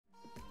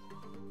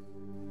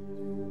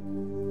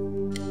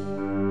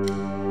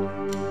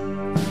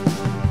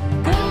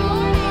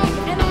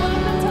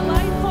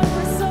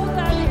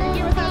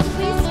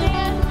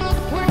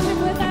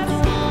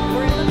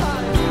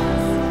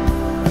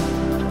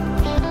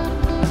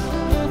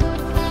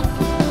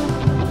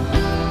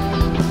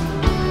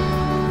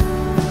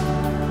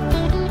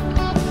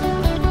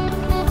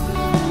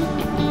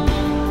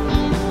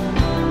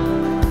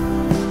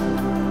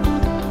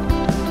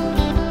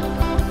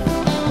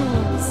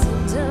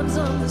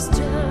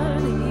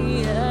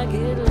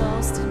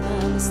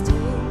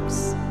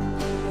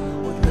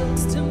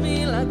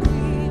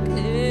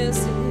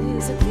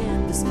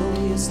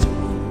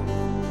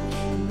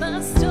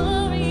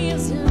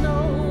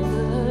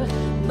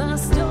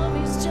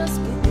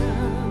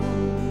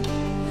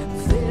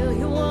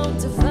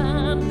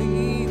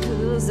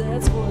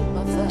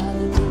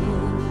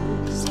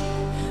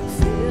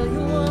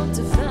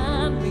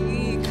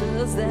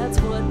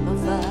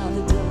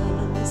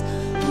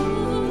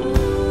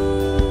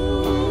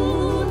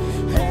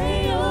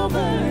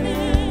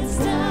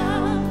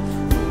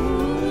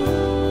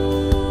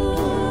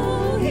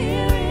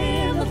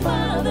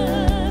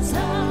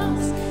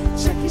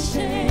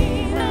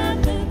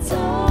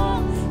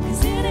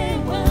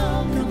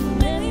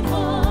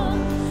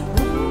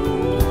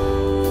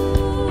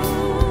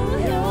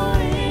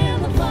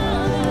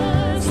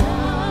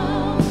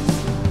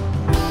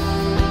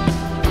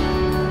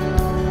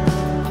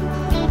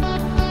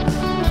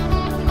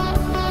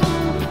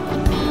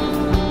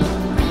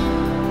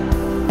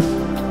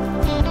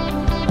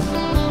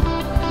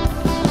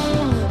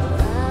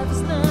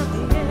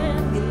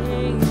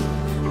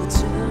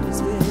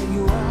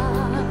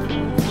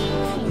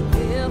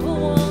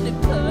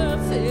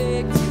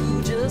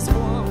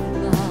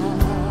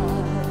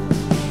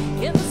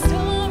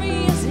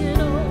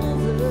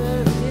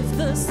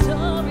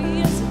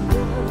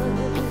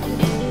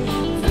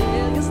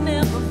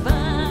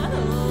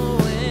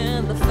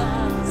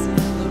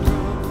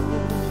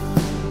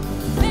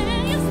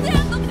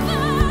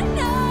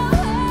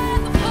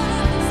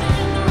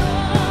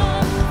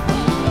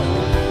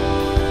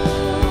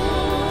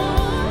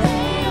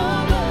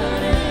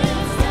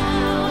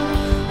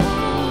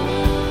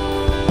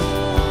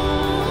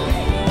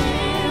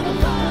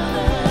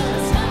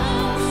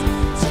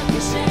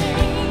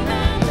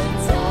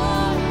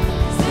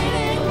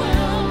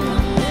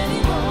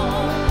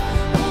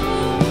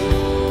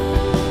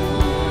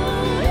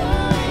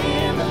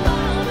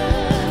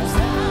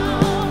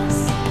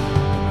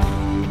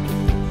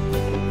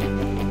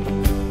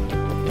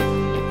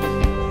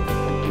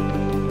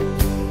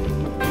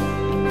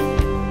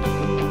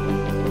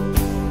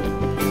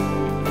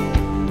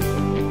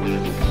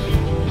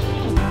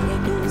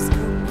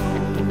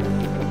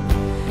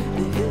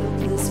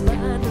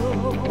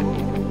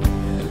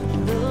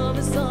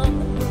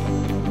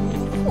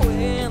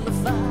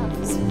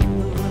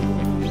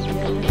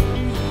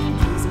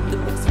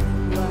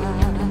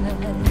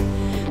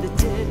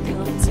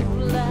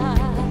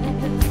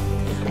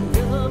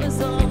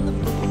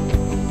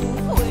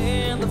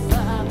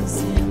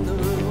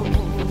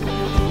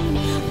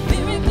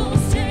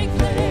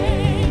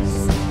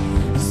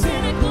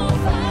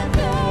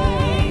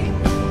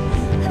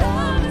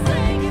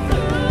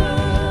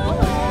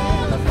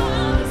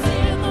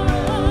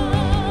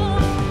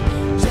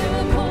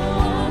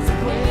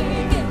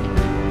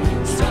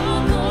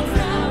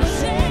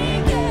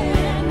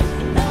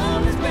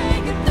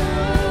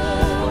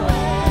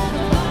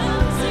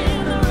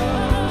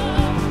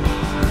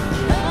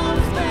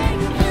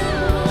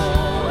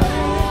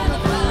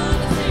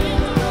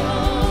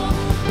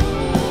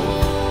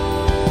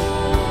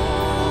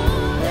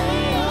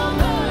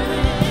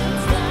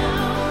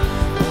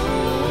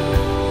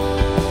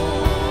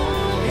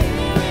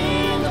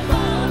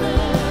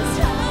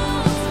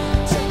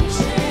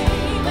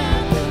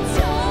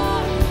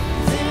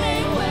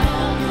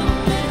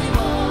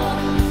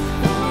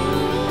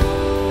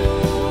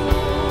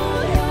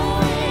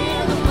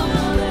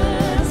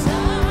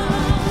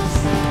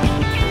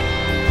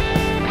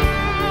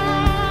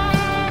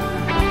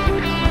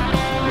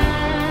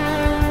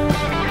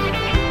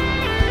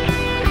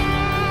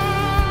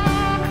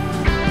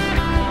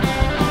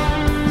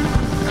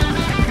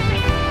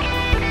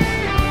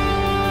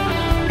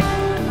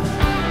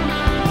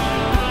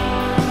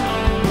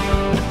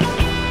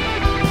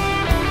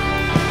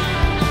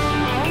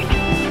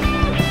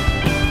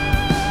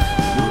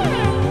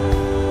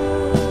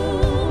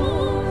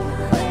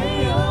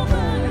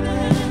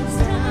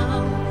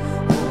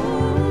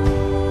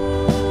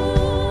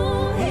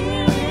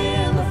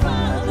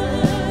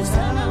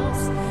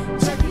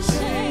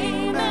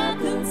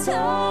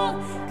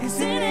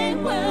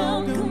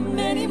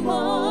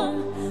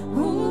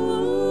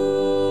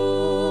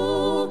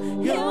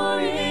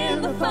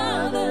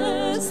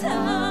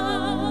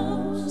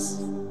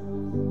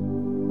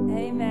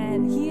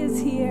Amen. He is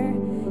here.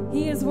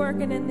 He is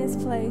working in this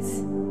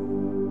place.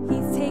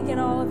 He's taken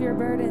all of your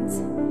burdens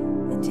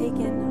and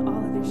taken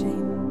all of your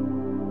shame.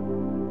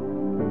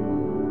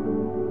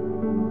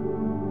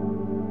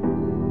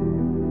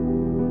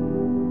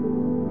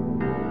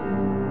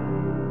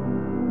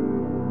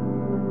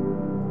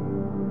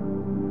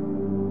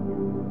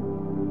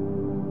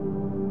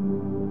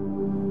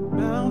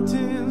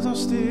 Mountains are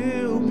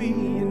still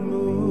being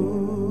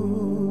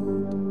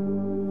moved.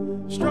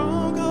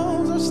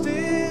 Strongholds are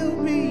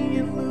still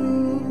being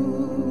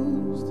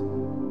loosed.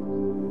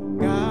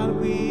 God,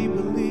 we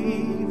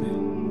believe.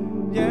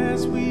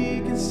 Yes, we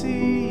can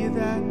see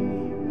that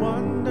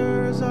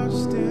wonders are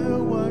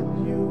still what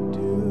you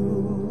do.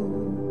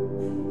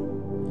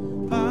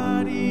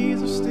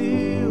 Bodies are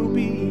still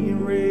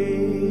being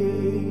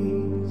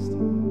raised.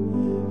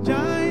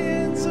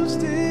 Giants are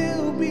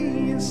still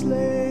being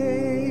slain.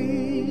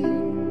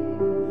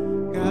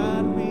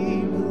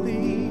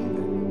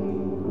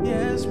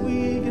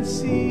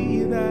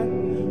 See that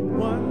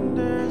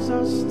wonders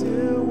are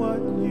still what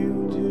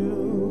you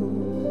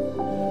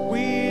do.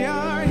 We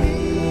are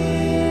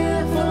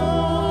here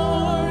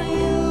for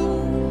you.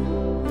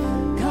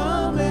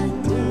 Come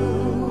and do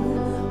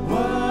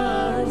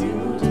what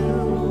you do.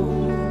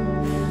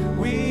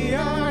 We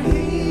are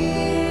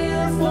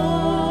here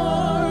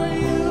for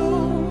you.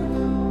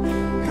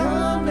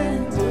 Come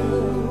and do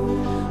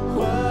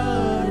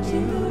what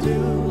you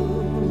do.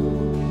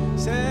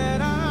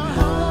 Set our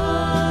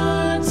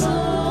hearts on.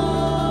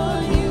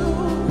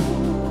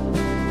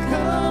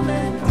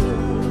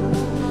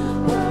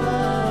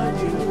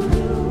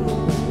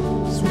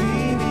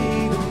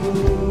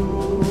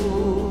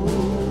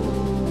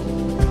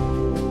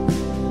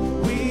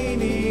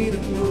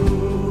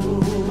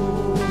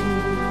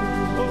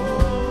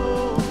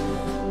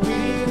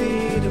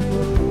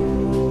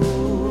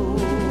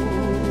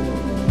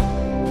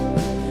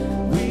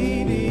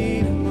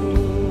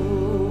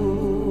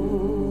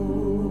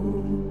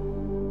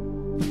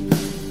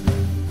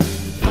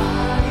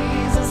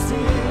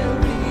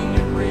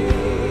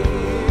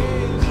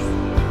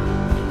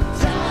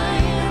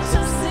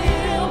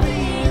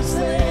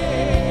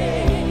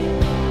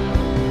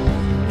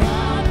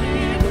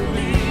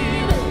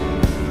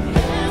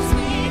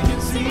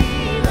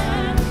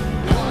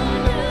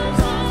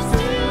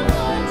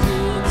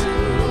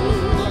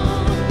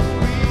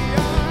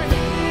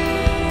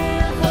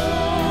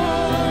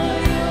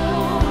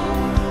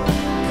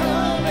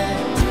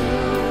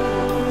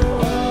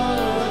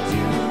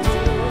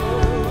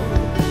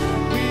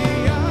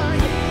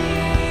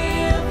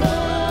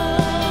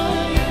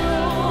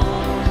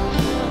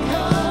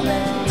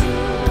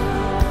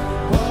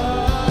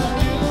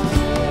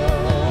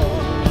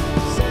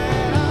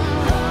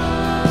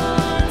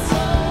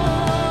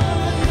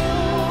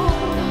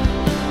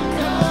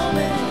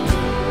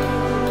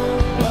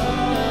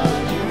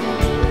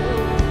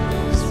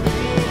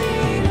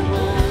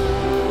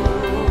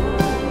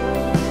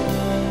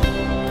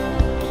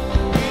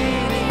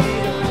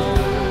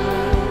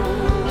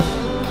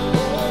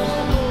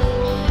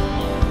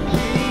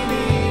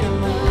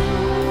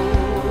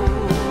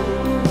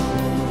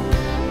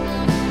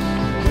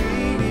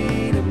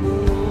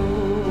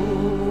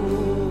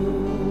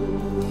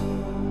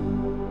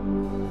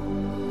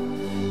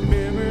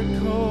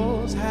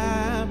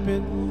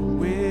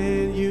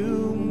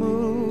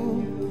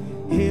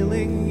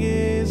 Healing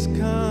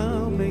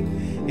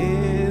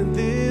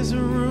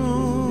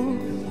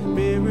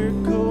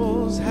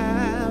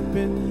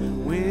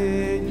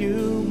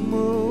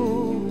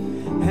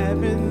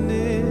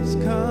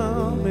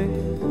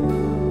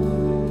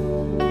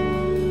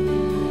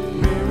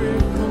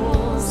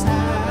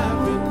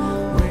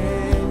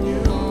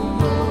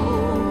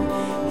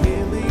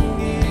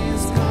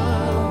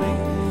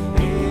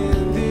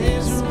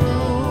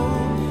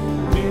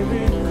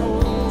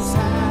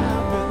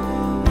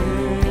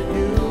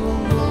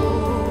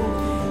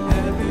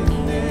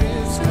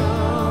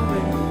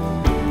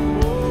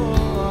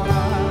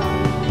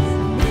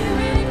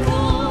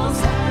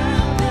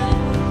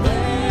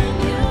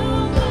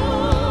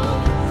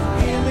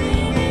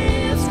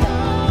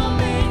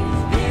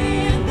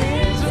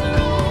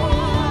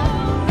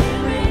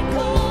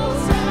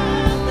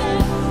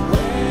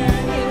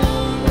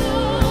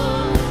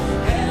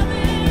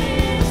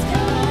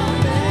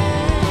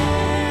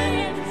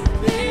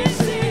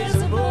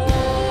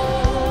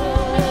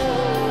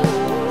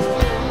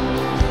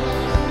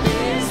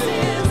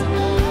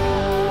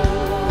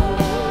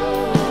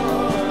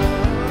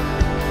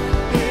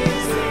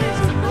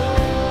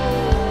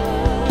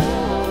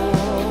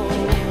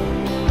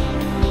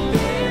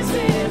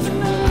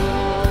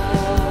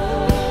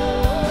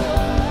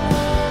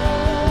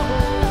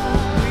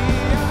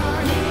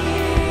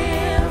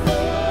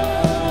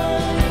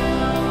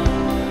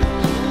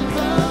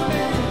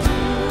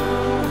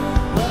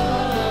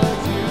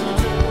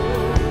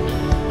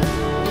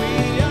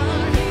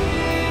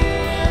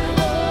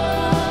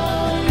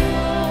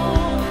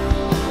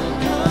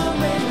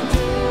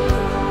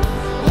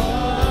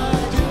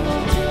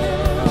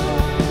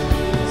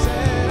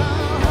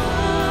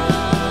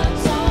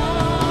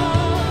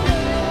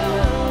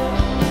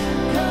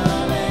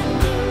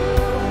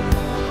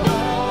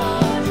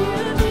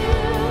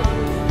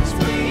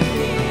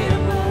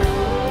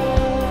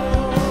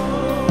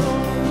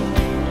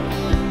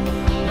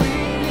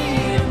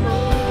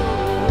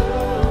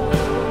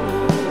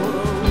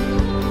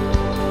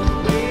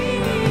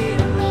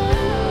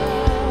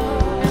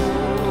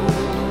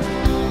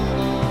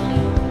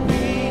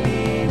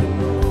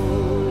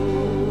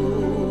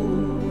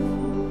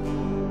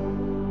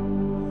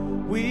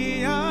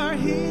We are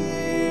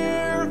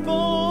here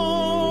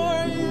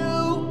for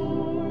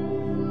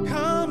you.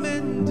 Come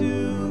and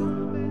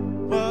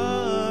do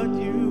what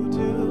you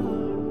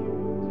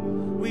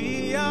do.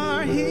 We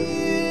are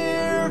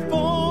here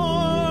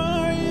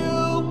for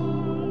you.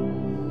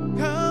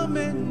 Come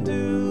and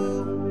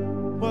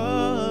do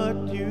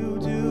what you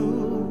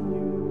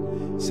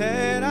do.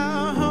 Set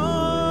our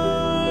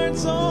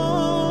hearts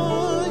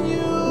on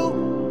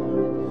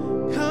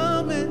you.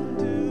 Come and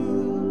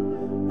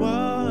do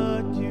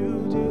what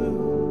you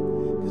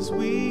do. 'Cause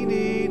we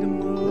need to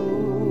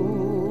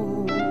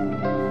move.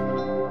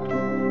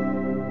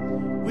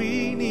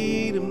 We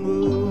need to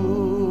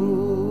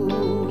move.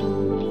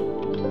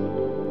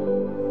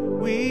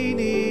 We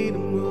need to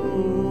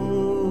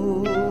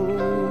move.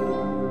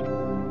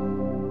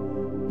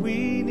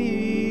 We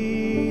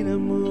need to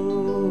move.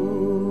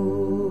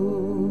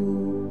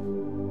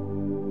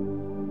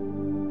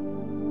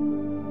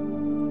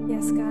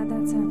 Yes, God,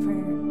 that's our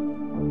prayer.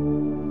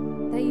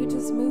 That you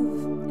just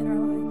move in our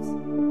lives.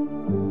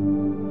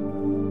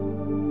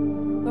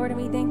 Lord, and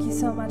we thank you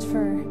so much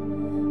for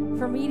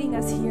meeting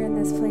us here in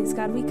this place.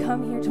 God, we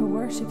come here to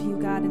worship you,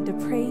 God, and to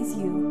praise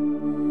you.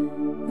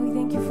 And we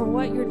thank you for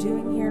what you're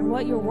doing here and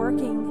what you're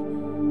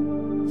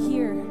working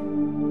here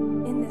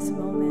in this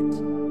moment.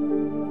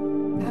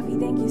 God, we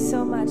thank you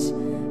so much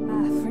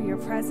for your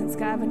presence,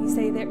 God. When you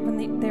say that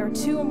when there are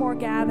two or more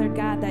gathered,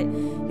 God, that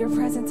your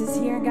presence is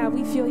here. And God,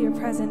 we feel your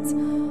presence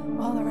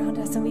all around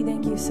us, and we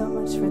thank you so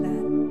much for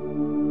that.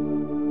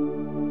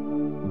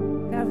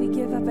 God, we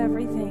give up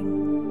everything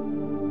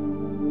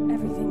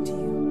to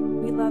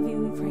you. We love you.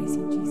 We praise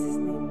you in Jesus'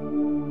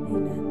 name.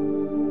 Amen.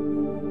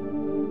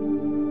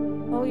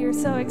 Well, we are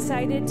so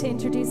excited to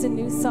introduce a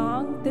new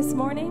song this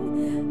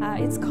morning.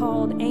 It's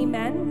called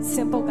Amen,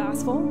 Simple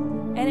Gospel.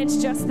 And it's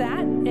just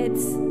that.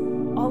 It's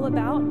all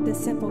about the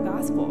simple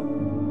gospel.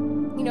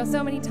 You know,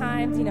 so many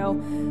times,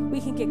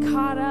 we can get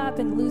caught up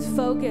and lose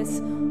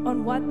focus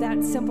on what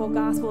that simple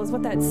gospel is,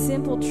 what that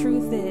simple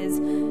truth is,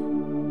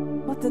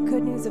 what the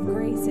good news of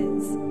grace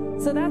is.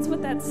 So that's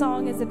what that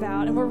song is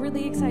about, and we're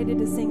really excited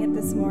to sing it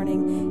this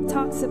morning. It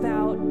talks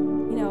about,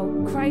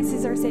 Christ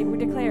is our Savior. We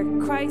declare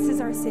Christ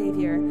is our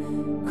Savior.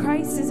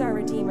 Christ is our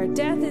Redeemer.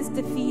 Death is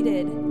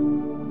defeated.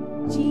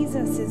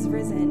 Jesus is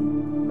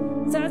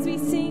risen. So as we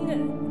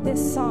sing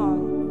this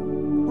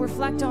song,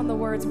 reflect on the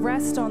words,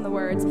 rest on the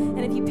words,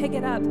 and if you pick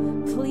it up,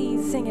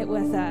 please sing it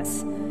with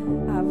us.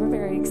 We're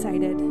very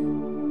excited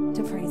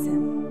to praise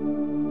him.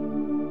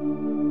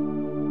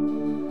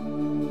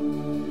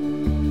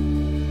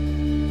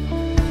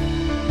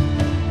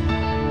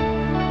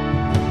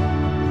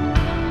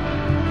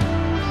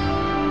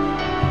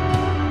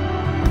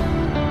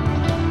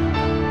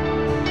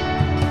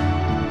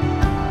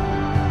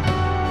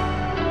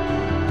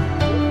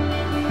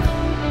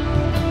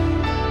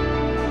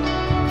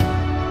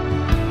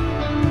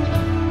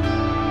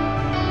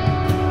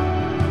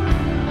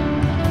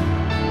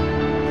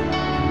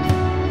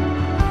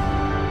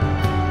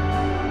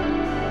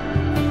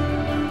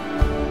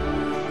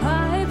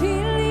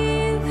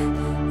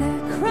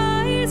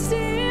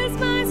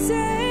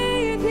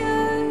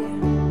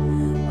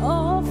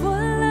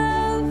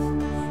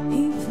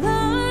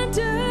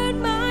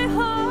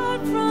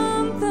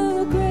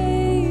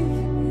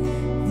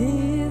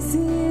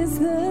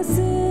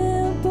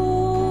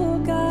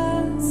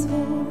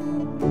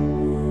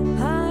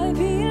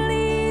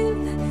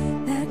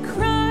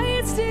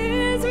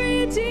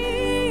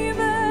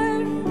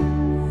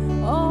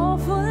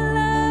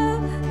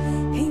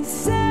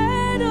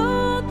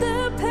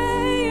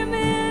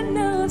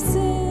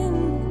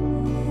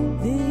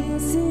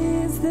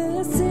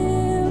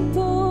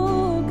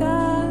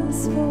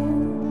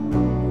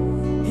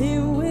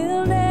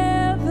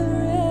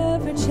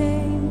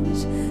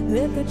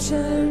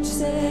 Church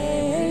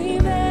say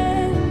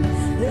amen.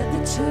 Let the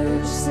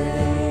church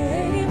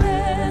say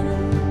amen.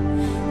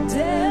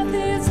 Death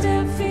is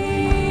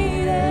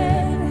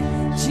defeated.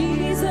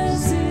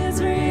 Jesus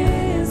is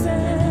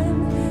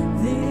risen.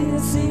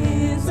 This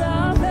is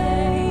our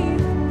faith,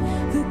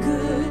 the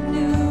good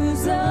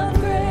news of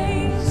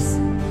grace.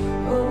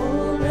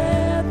 Oh,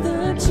 let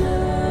the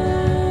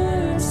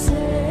church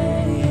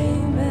say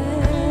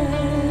amen.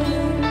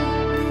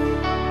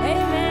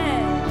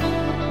 Amen.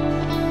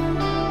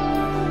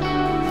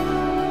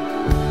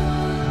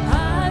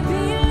 I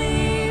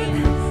believe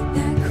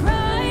that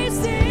Christ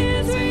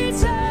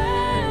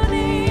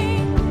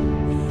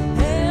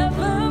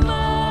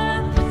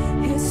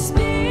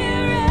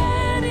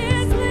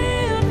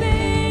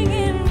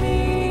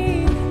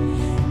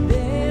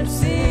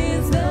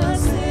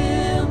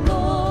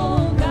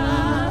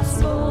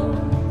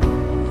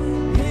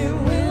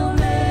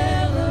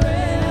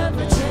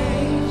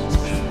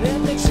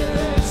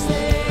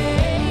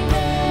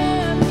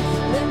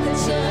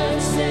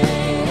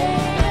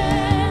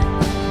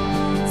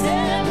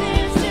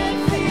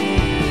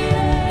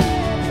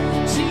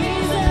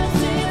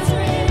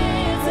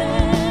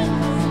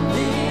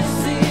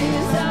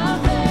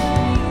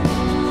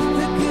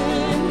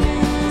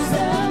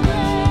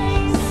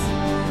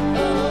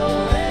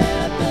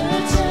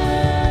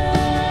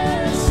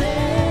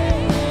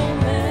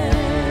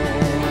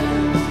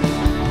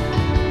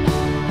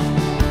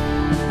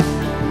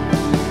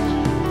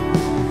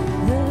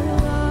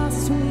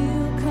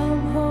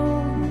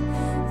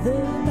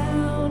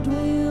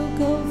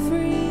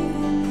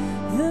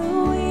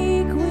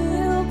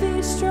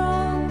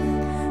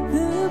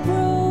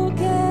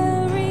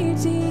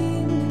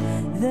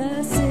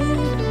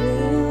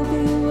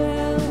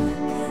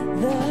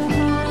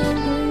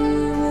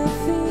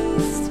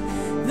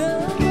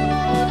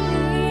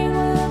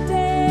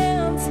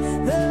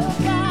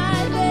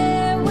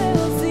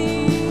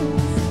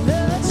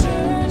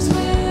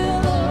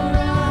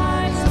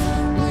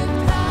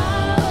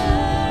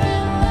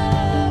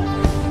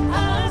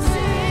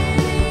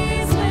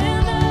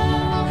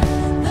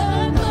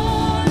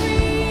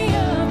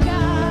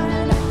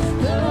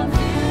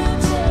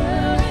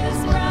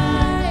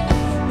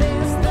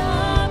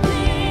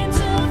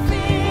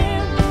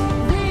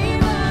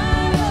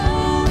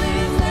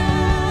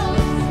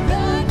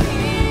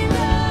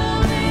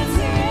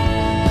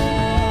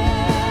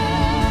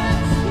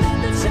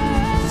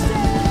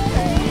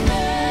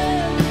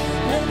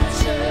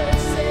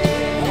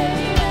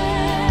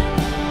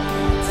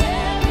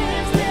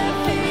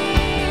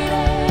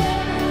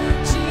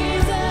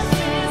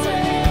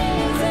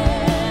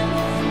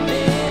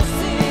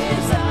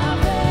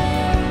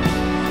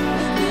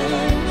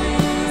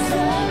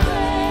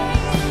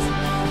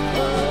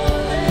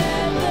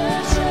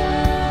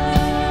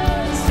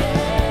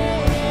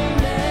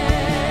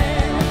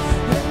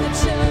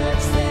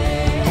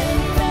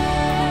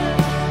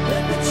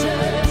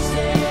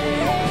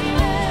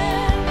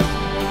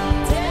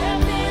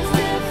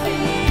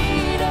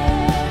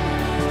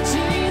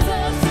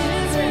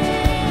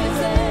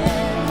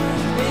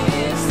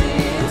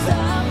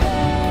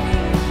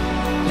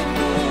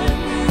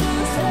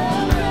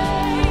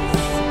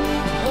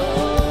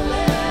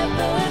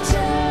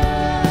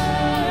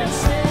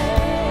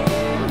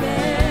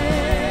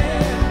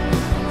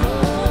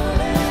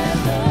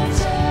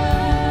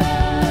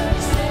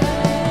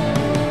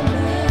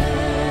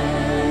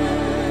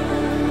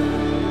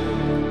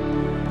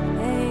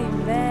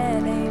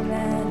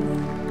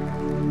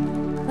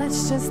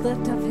just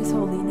lift up his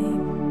holy name.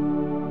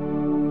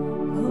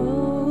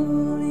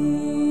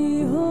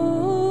 Holy,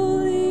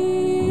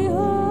 holy,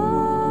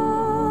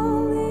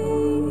 holy,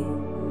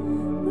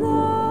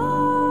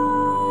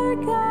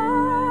 Lord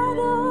God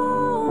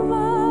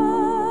Almighty.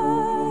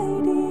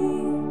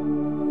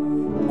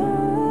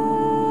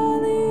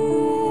 Early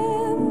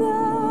in the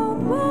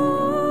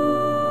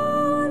morning,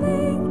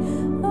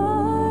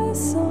 our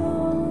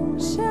song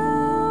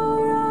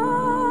shall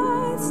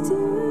rise to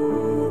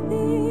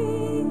thee.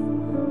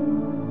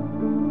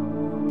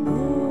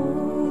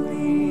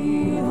 Holy,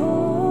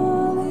 holy,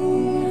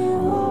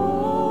 holy,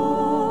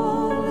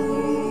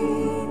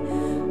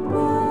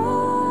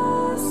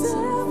 merciful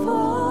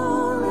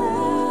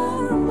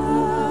and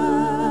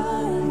mighty,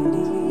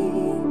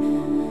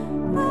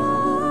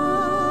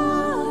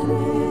 God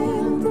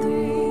in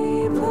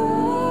three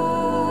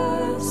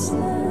persons,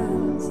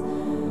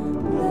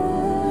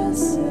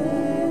 blessed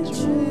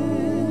Trinity.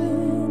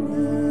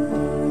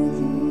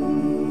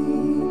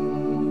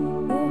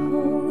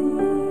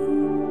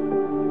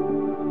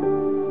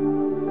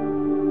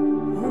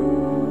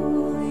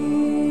 Holy,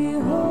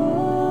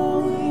 holy,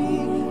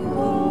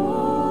 holy,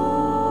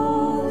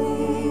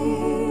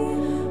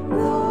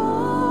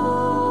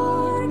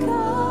 Lord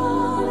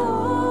God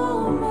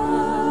Almighty.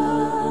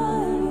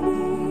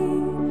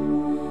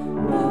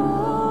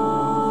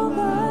 All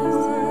thy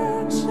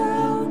works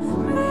shall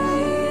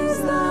praise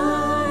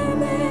thy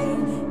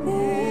name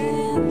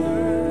in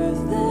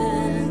earth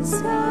and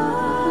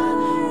sky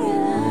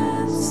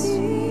and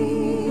sea.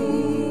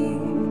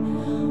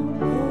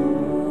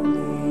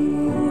 Holy,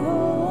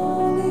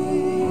 holy,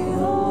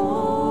 holy,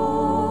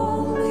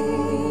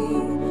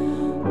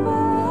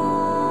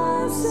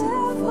 merciful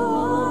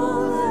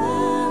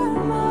and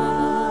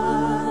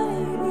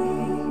mighty,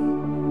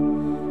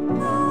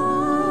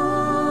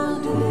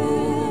 God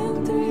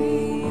in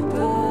three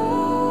persons,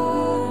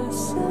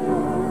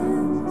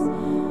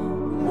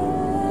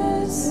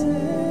 blessed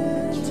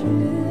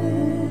Trinity.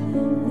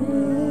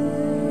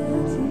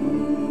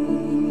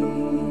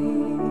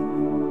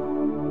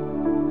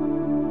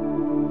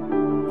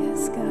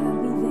 Yes, God,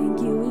 we thank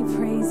you. We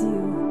praise you.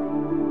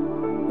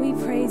 We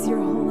praise your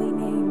holy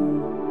name.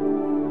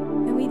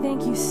 And we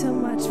thank you so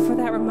much for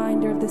that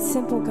reminder of the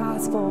simple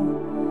gospel,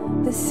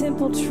 the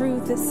simple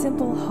truth, the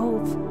simple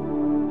hope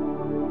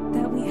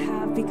that we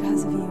have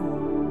because of you.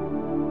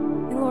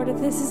 And Lord, if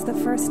this is the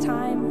first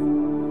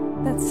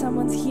time that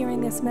someone's hearing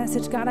this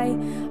message, God, I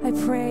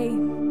pray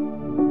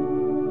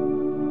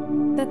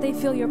that they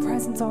feel your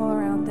presence all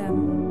around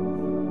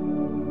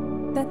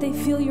them, that they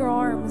feel your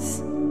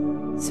arms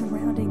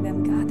surrounding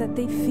them, God, that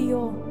they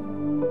feel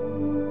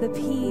the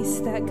peace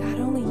that, God,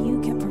 only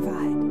you can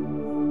provide.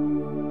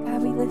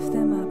 God, we lift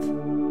them up.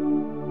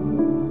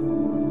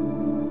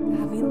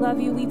 God, we love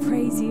you. We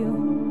praise you.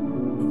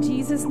 In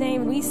Jesus'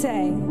 name we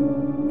say,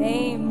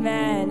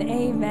 amen.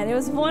 Amen. It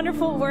was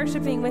wonderful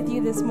worshiping with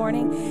you this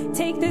morning.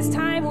 Take this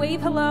time,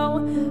 wave hello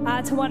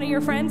to one of your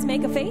friends,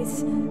 make a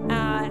face,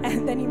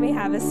 and then you may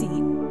have a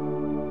seat.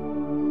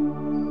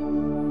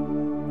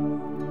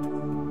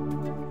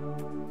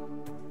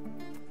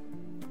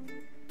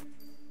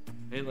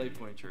 Hey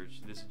LifePoint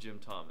Church, this is Jim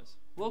Thomas.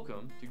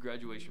 Welcome to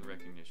Graduation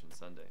Recognition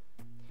Sunday.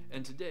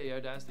 And today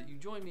I'd ask that you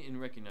join me in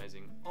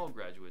recognizing all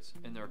graduates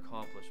and their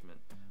accomplishment,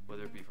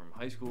 whether it be from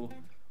high school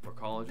or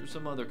college or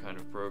some other kind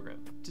of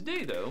program.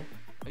 Today though,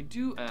 I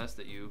do ask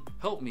that you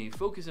help me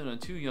focus in on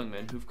two young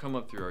men who've come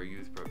up through our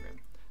youth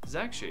program,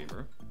 Zach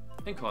Shaver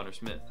and Connor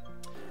Smith.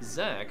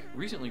 Zach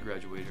recently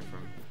graduated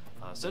from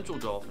Central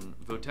Dolphin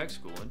Votech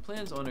School and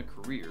plans on a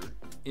career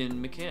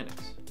in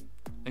mechanics.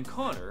 And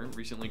Connor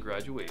recently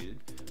graduated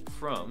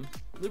from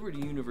Liberty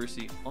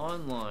University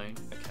Online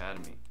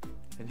Academy.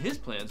 And his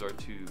plans are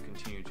to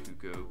continue to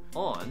go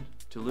on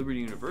to Liberty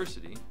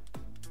University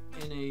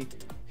in a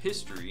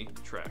history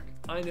track.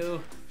 I know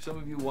some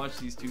of you watch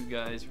these two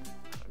guys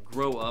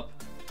grow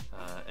up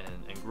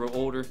and grow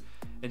older,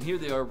 and here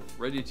they are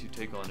ready to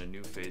take on a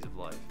new phase of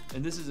life.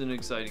 And this is an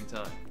exciting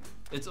time.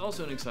 It's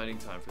also an exciting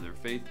time for their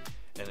faith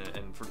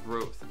and for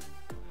growth.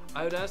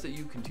 I would ask that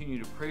you continue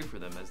to pray for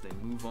them as they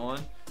move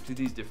on to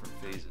these different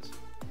phases.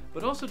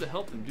 But also to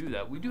help them do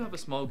that, we do have a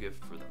small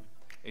gift for them.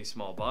 A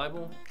small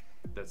Bible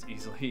that's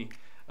easily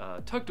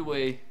tucked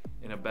away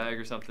in a bag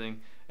or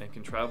something and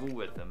can travel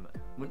with them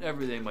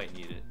whenever they might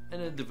need it,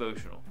 and a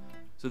devotional,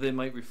 so they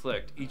might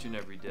reflect each and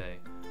every day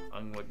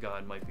on what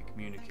God might be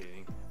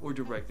communicating or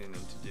directing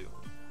them to do.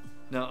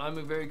 Now, I'm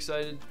very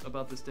excited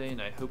about this day,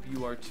 and I hope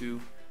you are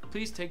too.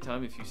 Please take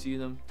time if you see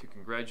them to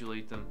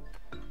congratulate them.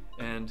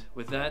 And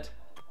with that,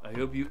 I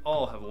hope you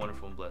all have a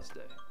wonderful and blessed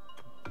day.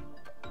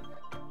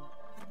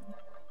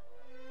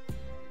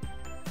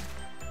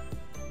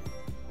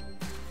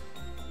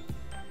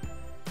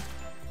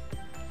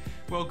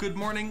 Well, good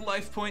morning,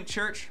 LifePoint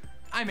Church.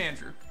 I'm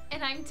Andrew.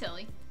 And I'm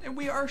Tilly. And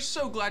we are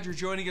so glad you're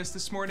joining us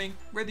this morning,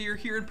 whether you're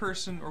here in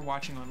person or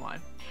watching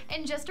online.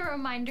 And just a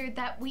reminder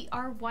that we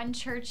are one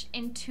church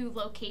in 2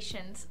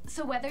 locations.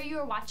 So whether you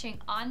are watching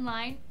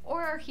online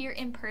or are here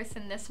in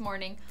person this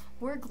morning,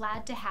 we're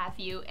glad to have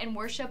you and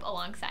worship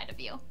alongside of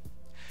you.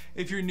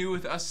 If you're new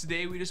with us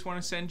today, we just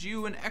want to send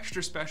you an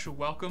extra special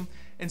welcome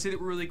and say that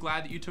we're really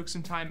glad that you took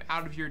some time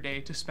out of your day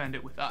to spend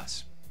it with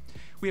us.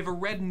 We have a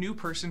red new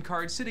person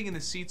card sitting in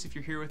the seats if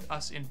you're here with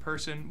us in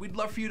person. We'd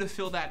love for you to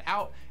fill that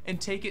out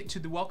and take it to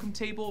the welcome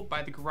table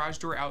by the garage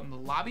door out in the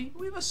lobby.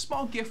 We have a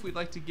small gift we'd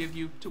like to give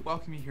you to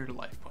welcome you here to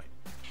LifePoint.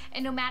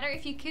 And no matter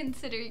if you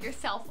consider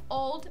yourself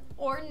old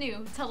or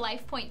new to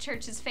LifePoint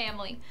Church's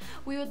family,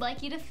 we would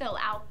like you to fill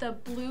out the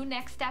blue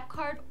Next Step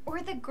card or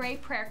the gray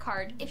prayer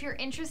card if you're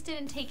interested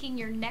in taking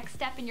your next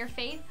step in your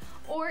faith,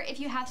 or if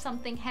you have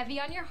something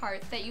heavy on your heart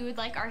that you would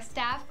like our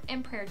staff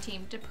and prayer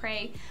team to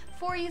pray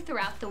for you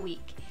throughout the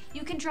week.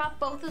 You can drop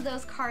both of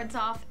those cards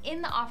off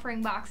in the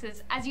offering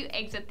boxes as you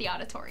exit the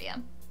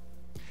auditorium.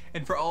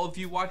 And for all of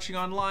you watching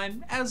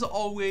online, as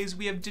always,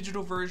 we have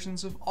digital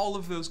versions of all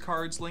of those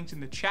cards linked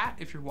in the chat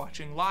if you're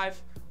watching live,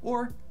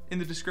 or in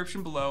the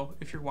description below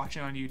if you're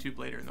watching on YouTube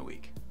later in the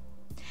week.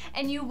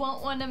 And you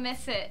won't want to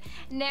miss it.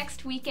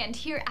 Next weekend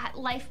here at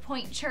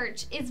LifePoint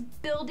Church is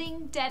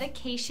Building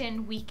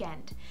Dedication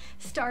Weekend.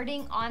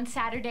 Starting on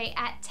Saturday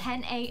at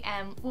 10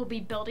 a.m. will be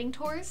building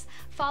tours,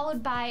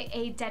 followed by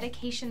a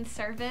dedication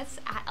service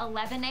at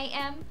 11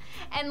 a.m.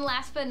 and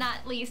last but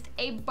not least,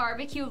 a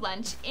barbecue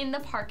lunch in the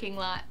parking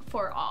lot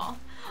for all.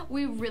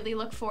 We really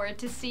look forward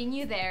to seeing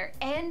you there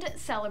and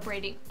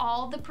celebrating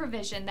all the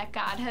provision that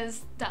God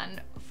has done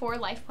for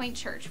LifePoint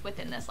Church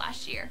within this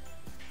last year.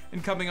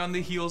 And coming on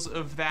the heels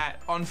of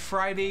that, on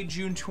Friday,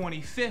 June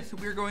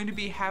 25th, we're going to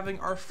be having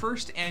our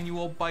first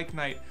annual bike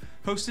night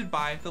hosted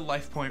by the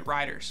LifePoint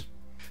Riders.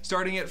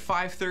 Starting at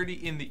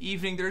 5:30 in the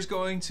evening, there's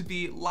going to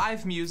be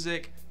live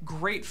music,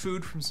 great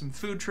food from some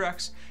food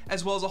trucks,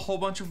 as well as a whole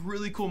bunch of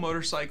really cool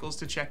motorcycles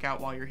to check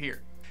out while you're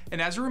here. And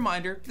as a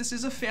reminder, this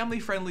is a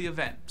family-friendly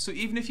event, so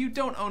even if you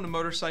don't own a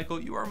motorcycle,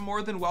 you are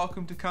more than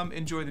welcome to come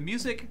enjoy the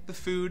music, the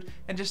food,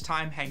 and just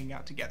time hanging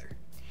out together.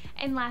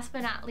 And last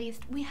but not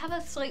least, we have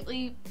a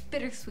slightly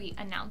bittersweet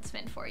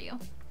announcement for you.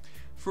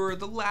 For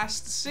the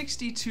last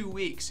 62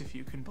 weeks, if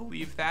you can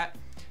believe that,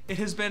 it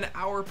has been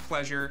our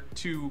pleasure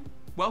to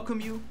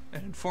welcome you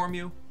and inform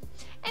you,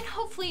 and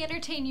hopefully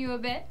entertain you a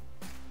bit,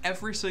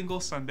 every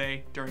single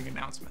Sunday during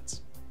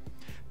announcements.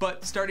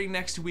 But starting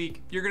next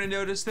week, you're going to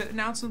notice that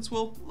announcements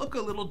will look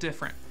a little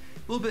different.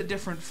 A little bit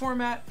different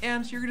format,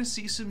 and you're going to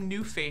see some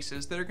new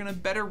faces that are going to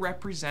better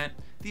represent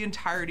the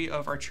entirety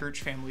of our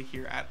church family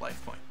here at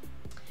LifePoint.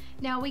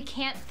 Now, we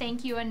can't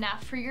thank you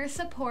enough for your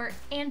support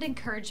and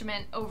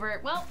encouragement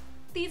over, well,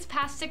 these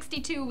past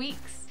 62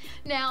 weeks.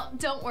 Now,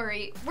 don't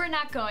worry, we're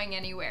not going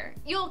anywhere.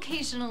 You'll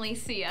occasionally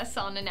see us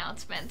on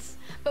announcements,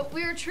 but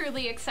we're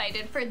truly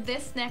excited for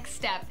this next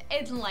step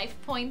in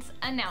LifePoint's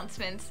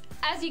announcements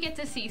as you get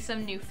to see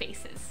some new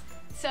faces.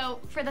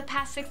 So, for the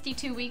past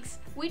 62 weeks,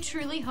 we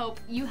truly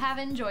hope you have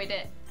enjoyed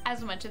it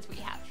as much as we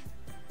have.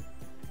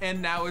 And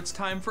now it's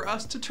time for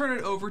us to turn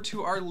it over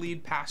to our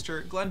lead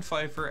pastor, Glenn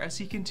Pfeiffer, as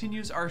he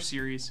continues our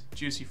series,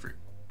 Juicy Fruit.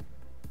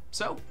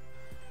 So,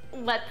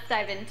 Let's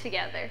dive in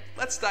together.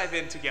 let's dive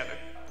in together.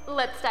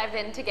 Let's dive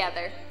in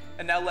together.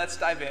 And now let's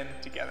dive in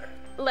together.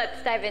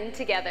 Let's dive in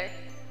together.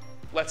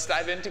 Let's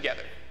dive in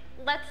together.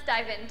 Let's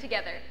dive in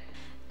together.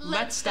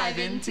 Let's dive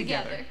in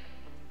together.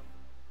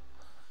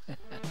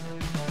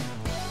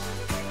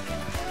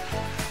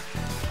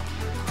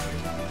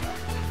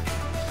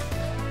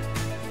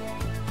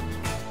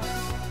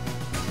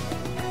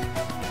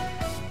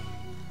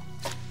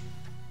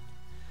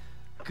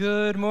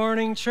 Good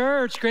morning,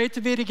 church. Great to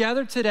be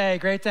together today.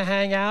 Great to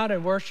hang out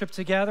and worship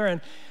together.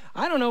 And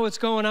I don't know what's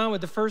going on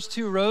with the first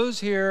two rows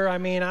here. I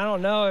mean, I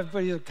don't know.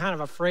 Everybody's kind of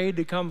afraid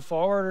to come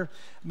forward.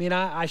 I mean,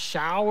 I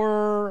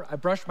shower, I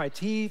brush my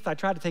teeth, I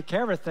try to take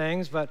care of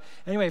things. But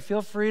anyway,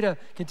 feel free to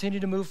continue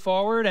to move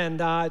forward. And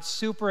it's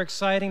super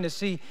exciting to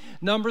see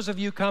numbers of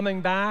you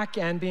coming back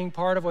and being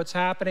part of what's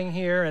happening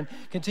here, and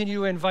continue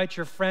to invite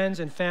your friends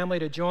and family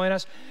to join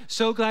us.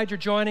 So glad you're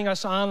joining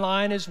us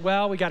online as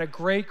well. We got a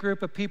great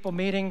group of people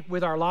meeting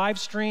with our live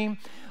stream.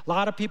 A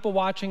lot of people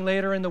watching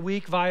later in the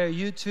week via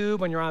YouTube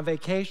when you're on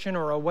vacation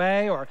or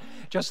away or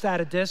just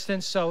at a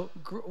distance. So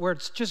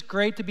it's just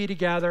great to be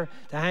together,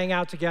 to hang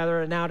out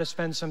together, and now to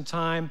spend some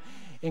time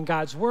in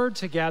God's Word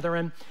together.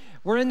 And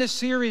we're in this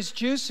series,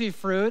 Juicy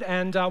Fruit,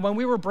 and when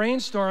we were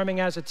brainstorming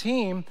as a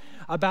team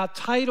about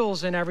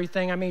titles and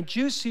everything, I mean,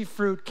 Juicy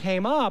Fruit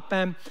came up,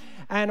 and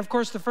of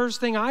course the first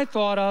thing I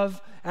thought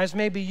of, as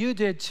maybe you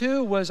did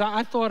too, was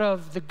I thought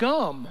of the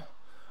gum.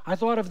 I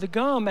thought of the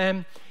gum,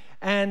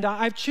 and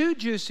I've chewed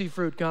Juicy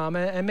Fruit gum,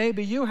 and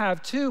maybe you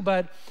have too,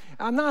 but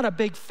I'm not a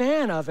big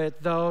fan of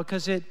it, though,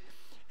 because it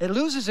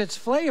loses its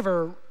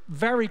flavor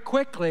very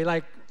quickly,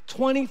 like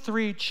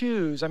 23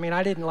 chews. I mean,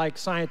 I didn't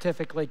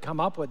scientifically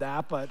come up with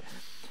that, but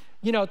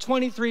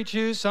 23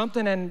 chews,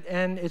 something,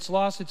 and it's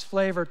lost its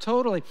flavor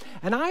totally.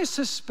 And I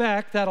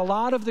suspect that a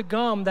lot of the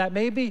gum that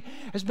maybe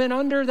has been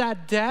under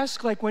that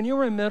desk, like when you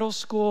were in middle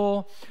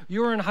school,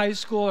 you were in high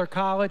school or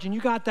college, and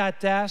you got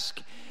that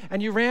desk,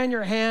 and you ran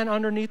your hand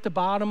underneath the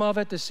bottom of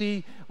it to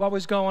see what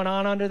was going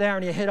on under there,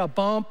 and you hit a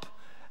bump,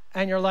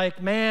 and you're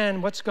like,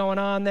 man, what's going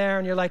on there?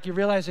 And you're like, you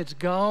realize it's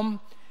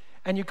gum.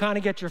 and you kind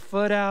of get your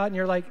foot out, and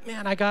you're like,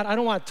 man, I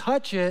don't want to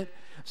touch it.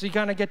 So you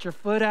kind of get your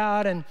foot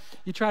out, and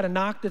you try to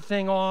knock the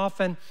thing off.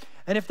 And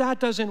if that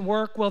doesn't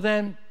work, well,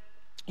 then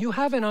you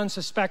have an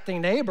unsuspecting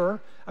neighbor.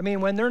 I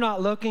mean, when they're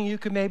not looking, you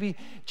could maybe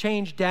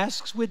change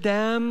desks with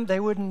them. They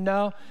wouldn't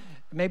know.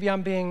 Maybe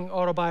I'm being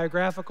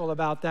autobiographical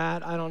about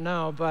that. I don't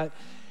know.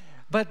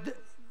 But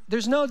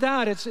there's no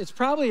doubt it's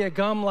probably a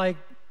gum like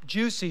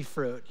juicy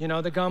fruit. You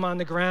know, the gum on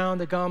the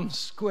ground, the gum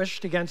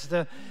squished against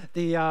the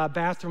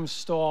bathroom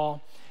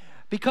stall,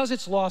 because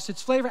it's lost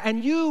its flavor.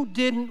 And you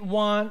didn't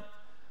want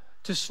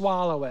to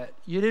swallow it.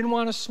 You didn't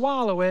want to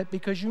swallow it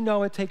because you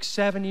know it takes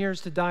 7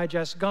 years to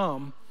digest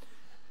gum.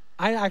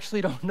 I actually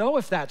don't know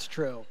if that's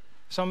true.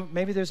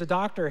 Maybe there's a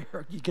doctor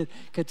here, you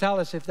could tell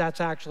us if that's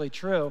actually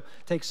true.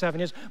 It takes 7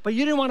 years. But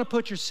you didn't want to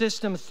put your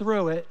system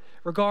through it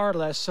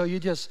regardless, so you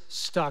just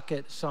stuck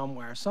it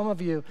somewhere. Some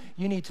of you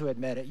need to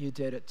admit it, you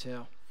did it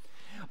too.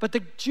 But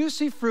the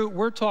juicy fruit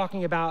we're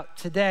talking about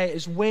today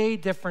is way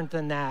different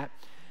than that.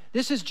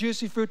 This is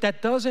juicy fruit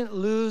that doesn't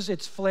lose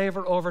its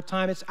flavor over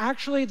time. It's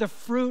actually the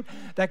fruit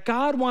that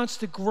God wants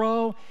to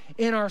grow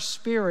in our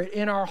spirit,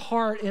 in our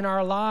heart, in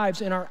our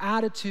lives, in our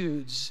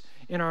attitudes,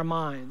 in our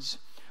minds.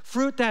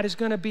 Fruit that is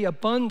going to be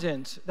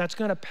abundant, that's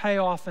going to pay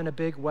off in a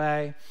big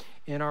way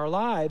in our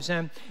lives.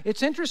 And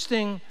it's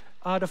interesting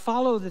to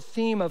follow the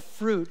theme of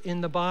fruit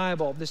in the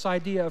Bible. This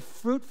idea of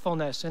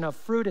fruitfulness and of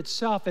fruit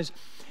itself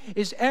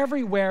is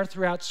everywhere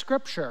throughout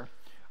Scripture.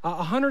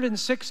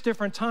 106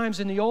 different times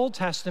in the Old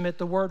Testament,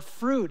 the word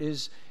fruit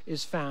is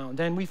found,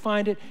 and we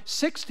find it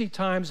 60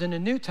 times in the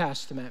New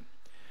Testament.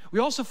 We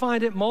also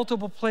find it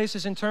multiple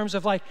places in terms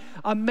of like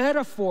a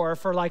metaphor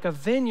for like a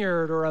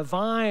vineyard or a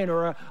vine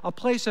or a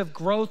place of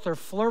growth or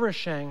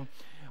flourishing,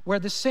 where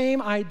the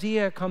same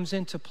idea comes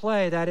into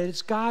play, that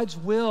it's God's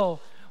will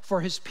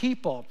for his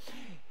people.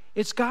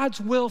 It's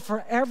God's will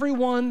for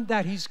everyone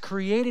that he's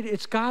created.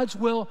 It's God's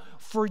will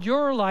for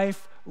your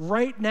life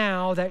right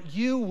now, that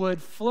you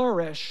would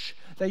flourish,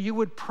 that you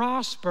would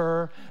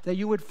prosper, that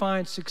you would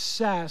find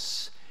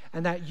success,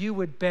 and that you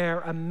would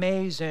bear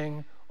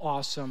amazing,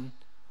 awesome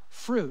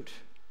fruit.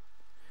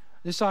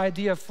 This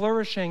idea of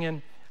flourishing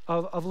and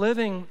of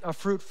living a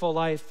fruitful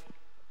life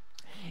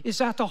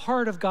is at the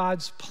heart of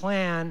God's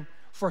plan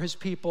for his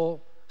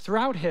people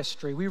throughout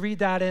history. We read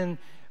that in,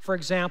 for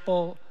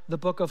example, the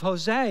book of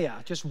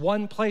Hosea, just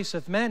one place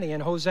of many.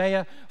 In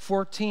Hosea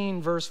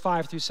 14, verse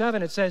 5 through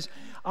 7, it says,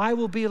 I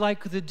will be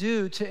like the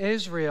dew to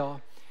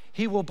Israel.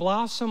 He will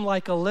blossom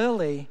like a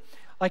lily.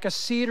 Like a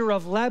cedar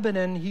of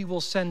Lebanon, he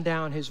will send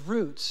down his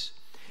roots.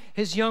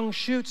 His young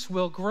shoots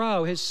will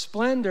grow. His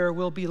splendor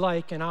will be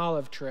like an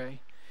olive tree.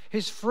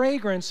 His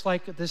fragrance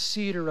like the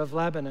cedar of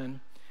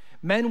Lebanon.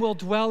 Men will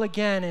dwell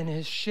again in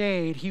his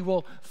shade. He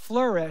will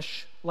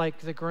flourish like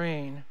the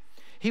grain.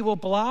 He will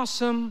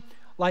blossom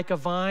like a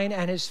vine,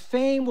 and his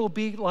fame will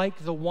be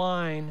like the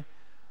wine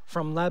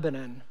from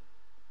Lebanon.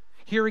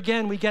 Here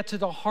again, we get to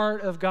the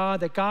heart of God,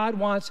 that God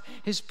wants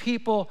his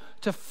people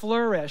to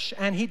flourish,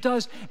 and he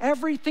does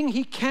everything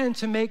he can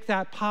to make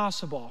that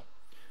possible.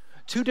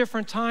 2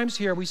 different times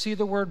here, we see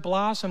the word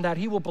blossom, that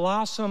he will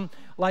blossom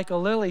like a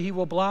lily, he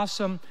will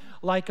blossom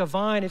like a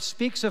vine. It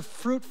speaks of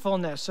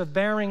fruitfulness, of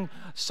bearing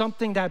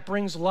something that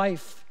brings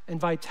life and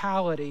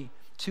vitality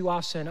to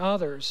us and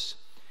others.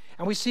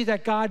 And we see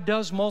that God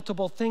does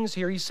multiple things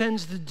here. He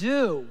sends the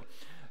dew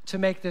to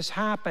make this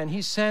happen.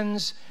 He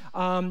sends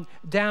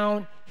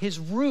down his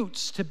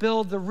roots to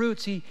build the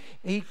roots. He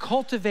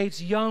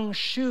cultivates young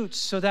shoots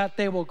so that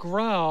they will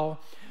grow,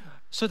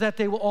 so that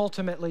they will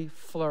ultimately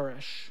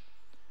flourish.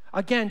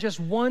 Again, just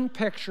one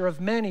picture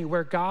of many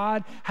where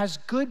God has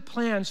good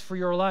plans for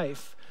your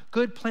life,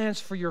 good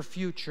plans for your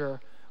future,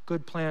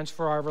 good plans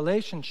for our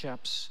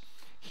relationships.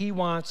 He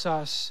wants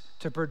us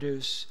to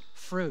produce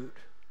fruit.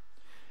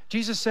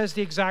 Jesus says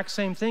the exact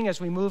same thing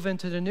as we move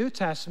into the New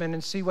Testament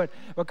and see what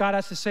God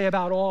has to say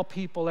about all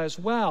people as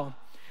well.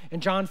 In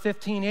John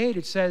 15:8,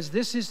 it says,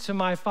 this is to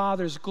my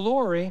Father's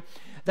glory,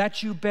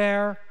 that you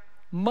bear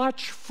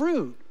much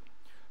fruit,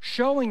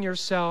 showing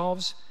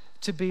yourselves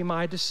to be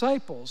my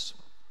disciples.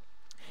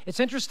 It's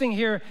interesting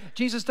here,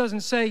 Jesus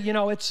doesn't say,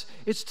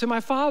 it's to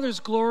my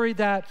Father's glory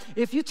that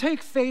if you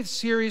take faith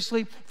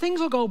seriously, things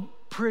will go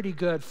pretty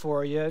good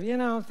for you.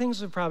 Things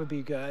will probably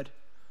be good.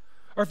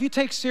 Or if you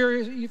take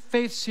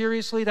faith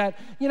seriously, that,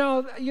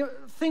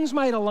 things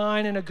might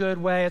align in a good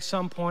way at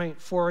some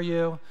point for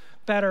you,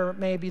 better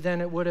maybe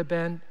than it would have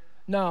been.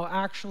 No,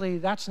 actually,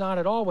 that's not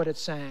at all what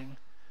it's saying.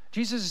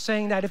 Jesus is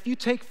saying that if you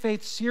take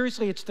faith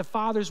seriously, it's the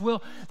Father's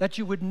will that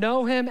you would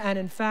know him, and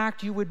in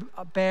fact, you would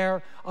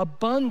bear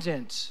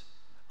abundant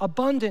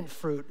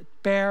fruit,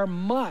 bear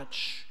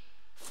much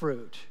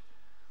fruit.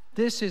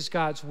 This is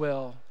God's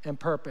will and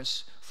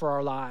purpose for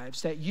our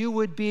lives, that you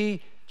would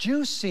be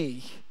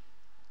juicy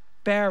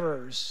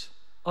bearers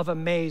of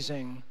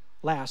amazing,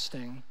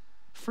 lasting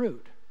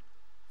fruit.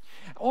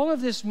 All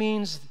of this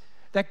means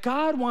that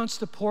God wants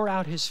to pour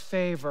out his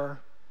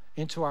favor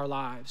into our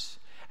lives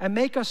and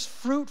make us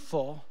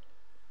fruitful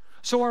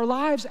so our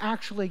lives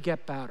actually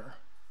get better.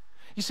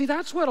 You see,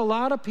 that's what a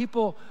lot of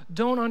people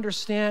don't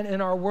understand in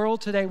our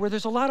world today, where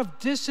there's a lot of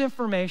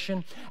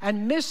disinformation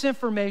and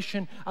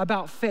misinformation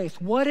about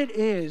faith, what it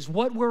is,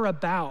 what we're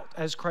about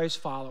as Christ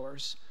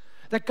followers.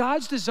 That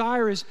God's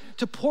desire is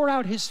to pour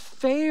out his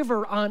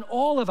favor on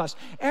all of us,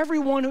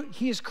 everyone who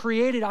he has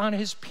created, on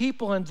his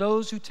people and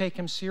those who take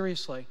him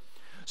seriously,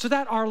 so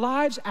that our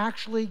lives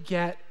actually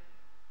get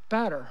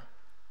better.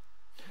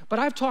 But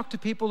I've talked to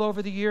people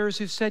over the years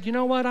who've said, you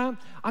know what, I'm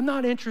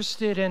not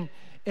interested in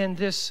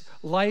this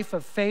life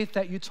of faith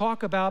that you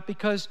talk about,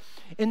 because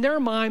in their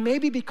mind,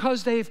 maybe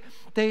because they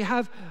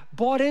have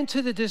bought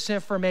into the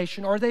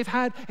disinformation, or they've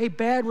had a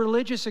bad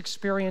religious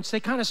experience, they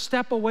kind of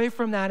step away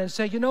from that and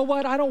say, you know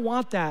what, I don't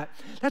want that.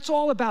 That's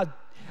all about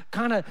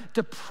kind of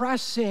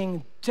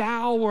depressing,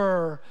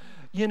 dour,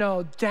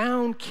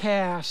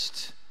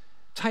 downcast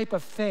type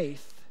of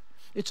faith.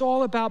 It's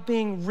all about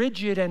being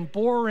rigid and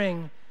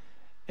boring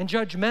and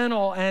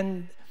judgmental,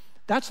 and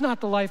that's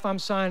not the life I'm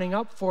signing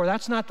up for.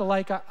 That's not the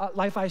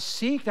life I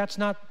seek. That's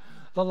not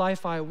the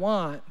life I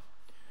want.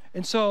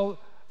 And so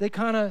they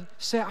kind of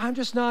say, I'm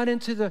just not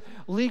into the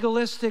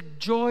legalistic,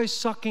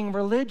 joy-sucking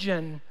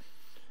religion,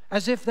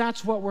 as if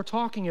that's what we're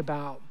talking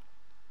about,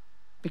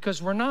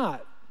 because we're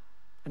not.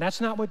 And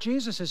that's not what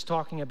Jesus is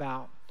talking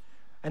about.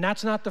 And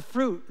that's not the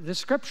fruit the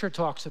Scripture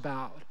talks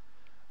about.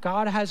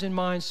 God has in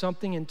mind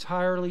something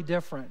entirely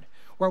different,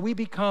 where we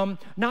become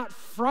not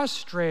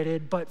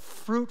frustrated, but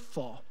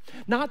fruitful.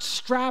 Not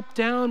strapped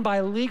down by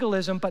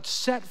legalism, but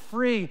set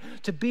free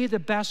to be the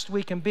best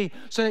we can be,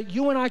 so that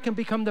you and I can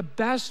become the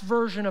best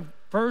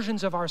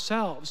versions of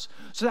ourselves,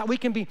 so that we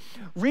can be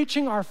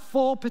reaching our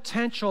full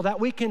potential, that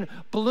we can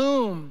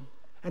bloom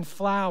and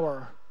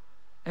flower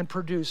and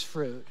produce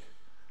fruit.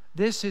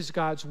 This is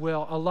God's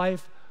will, a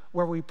life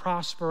where we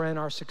prosper and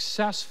are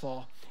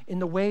successful in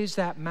the ways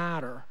that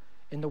matter,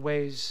 in the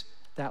ways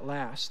that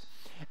last.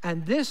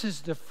 And this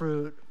is the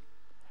fruit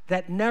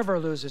that never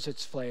loses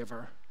its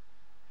flavor.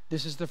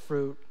 This is the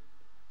fruit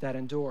that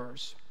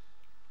endures.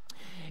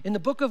 In the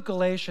book of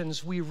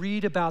Galatians, we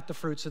read about the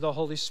fruits of the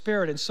Holy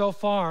Spirit. And so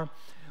far,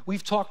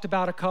 we've talked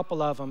about a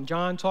couple of them.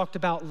 John talked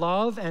about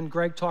love, and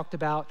Greg talked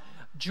about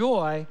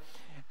joy.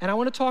 And I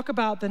want to talk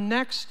about the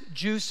next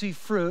juicy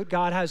fruit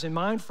God has in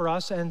mind for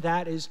us, and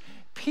that is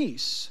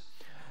peace.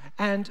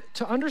 And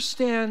to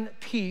understand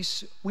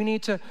peace, we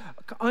need to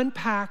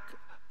unpack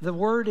the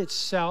word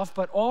itself,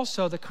 but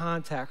also the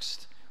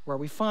context where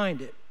we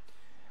find it.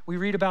 We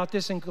read about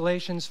this in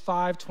Galatians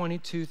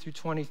 5:22 through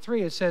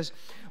 23. It says,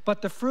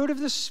 but the fruit of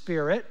the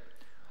Spirit,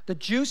 the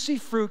juicy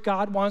fruit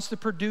God wants to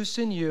produce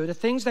in you, the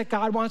things that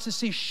God wants to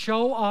see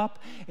show up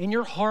in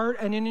your heart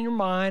and in your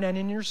mind and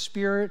in your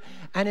spirit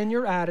and in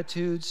your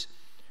attitudes,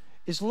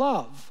 is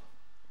love,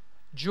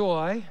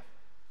 joy,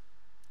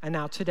 and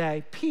now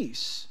today,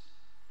 peace,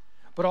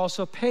 but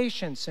also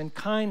patience and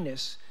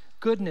kindness,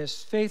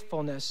 goodness,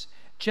 faithfulness,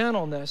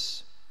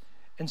 gentleness,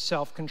 and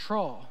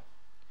self-control.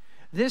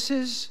 This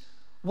is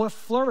what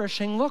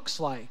flourishing looks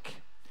like.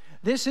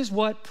 This is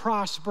what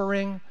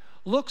prospering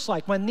looks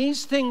like. When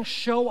these things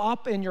show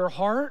up in your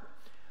heart,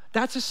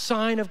 that's a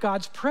sign of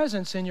God's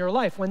presence in your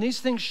life. When these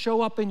things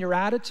show up in your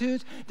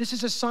attitudes, this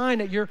is a sign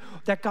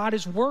that God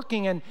is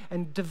working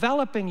and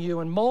developing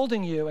you and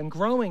molding you and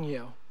growing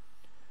you.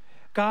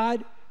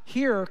 God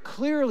here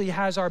clearly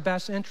has our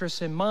best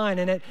interests in mind,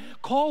 and it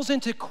calls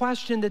into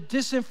question the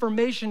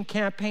disinformation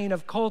campaign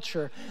of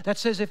culture that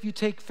says if you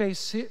take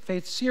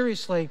faith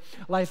seriously,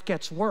 life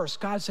gets worse.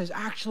 God says,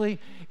 actually,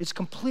 it's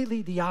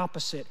completely the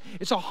opposite.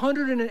 It's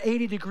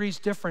 180 degrees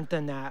different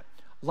than that.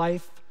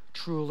 Life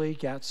truly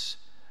gets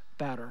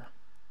better.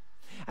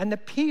 And the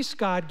peace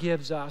God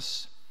gives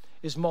us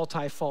is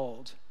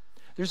multifold.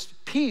 There's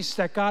peace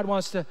that God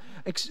wants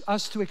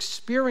us to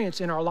experience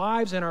in our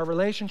lives and our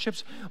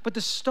relationships, but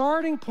the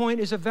starting point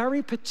is a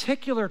very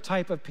particular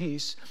type of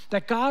peace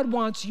that God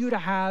wants you to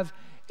have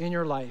in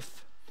your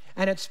life,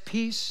 and it's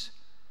peace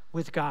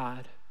with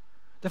God.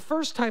 The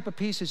first type of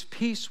peace is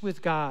peace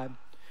with God,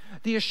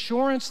 the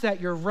assurance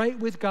that you're right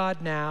with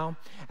God now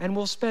and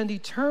will spend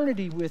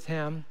eternity with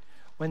him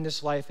when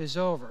this life is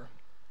over.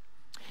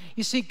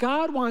 You see,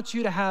 God wants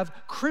you to have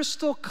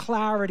crystal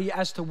clarity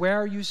as to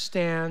where you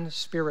stand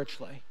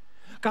spiritually.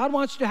 God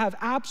wants you to have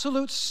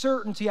absolute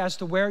certainty as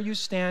to where you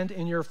stand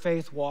in your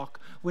faith walk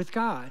with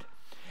God.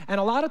 And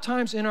a lot of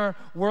times in our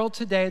world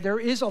today, there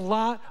is a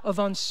lot of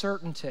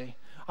uncertainty.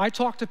 I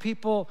talk to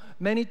people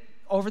many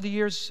over the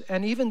years,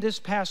 and even this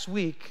past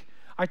week,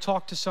 I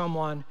talked to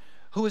someone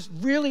who was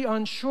really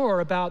unsure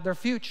about their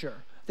future.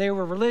 They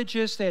were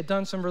religious, they had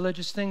done some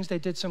religious things, they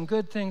did some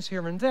good things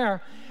here and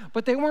there,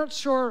 but they weren't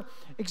sure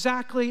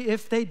exactly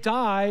if they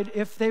died,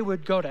 if they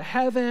would go to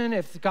heaven,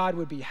 if God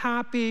would be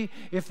happy,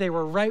 if they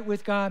were right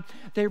with God.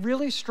 They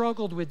really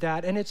struggled with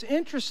that. And it's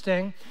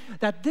interesting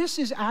that this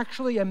is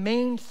actually a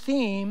main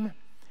theme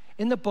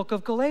in the book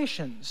of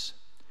Galatians,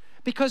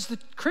 because the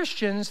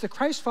Christians, the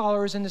Christ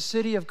followers in the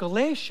city of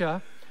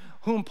Galatia,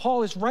 whom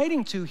Paul is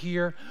writing to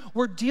here,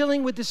 were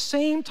dealing with the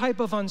same type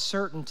of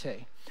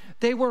uncertainty.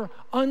 They were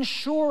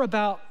unsure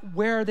about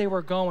where they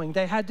were going.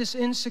 They had this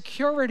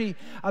insecurity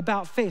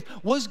about faith.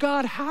 Was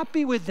God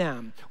happy with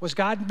them? Was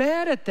God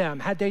mad at them?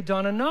 Had they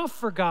done enough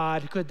for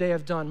God? Could they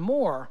have done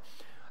more?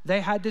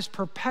 They had this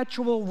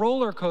perpetual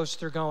roller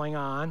coaster going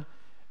on,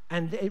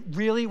 and it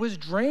really was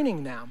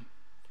draining them.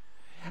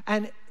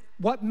 And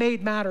what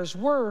made matters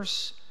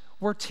worse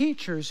were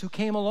teachers who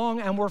came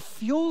along and were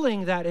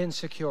fueling that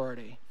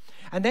insecurity.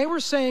 And they were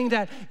saying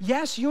that,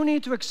 yes, you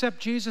need to accept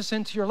Jesus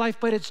into your life,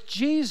 but it's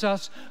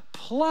Jesus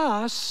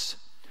plus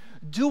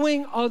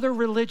doing other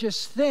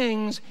religious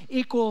things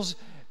equals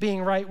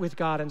being right with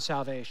God and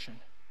salvation.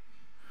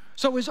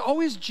 So it was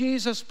always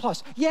Jesus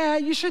plus. Yeah,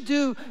 you should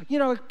do,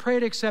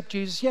 pray to accept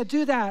Jesus. Yeah,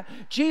 do that.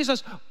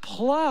 Jesus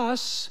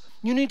plus,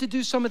 you need to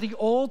do some of the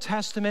Old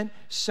Testament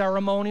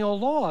ceremonial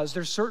laws.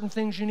 There's certain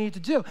things you need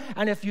to do.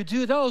 And if you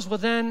do those, well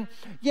then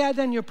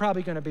you're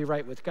probably going to be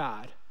right with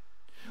God.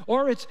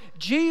 Or it's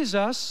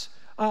Jesus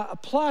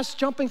plus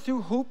jumping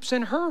through hoops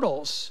and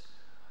hurdles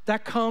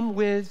that come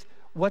with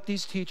what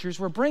these teachers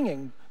were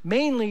bringing.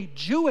 Mainly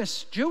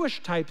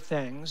Jewish type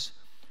things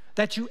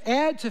that you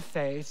add to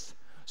faith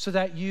so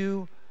that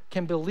you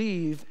can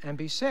believe and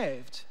be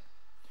saved.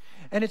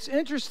 And it's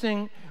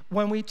interesting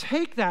when we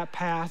take that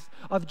path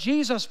of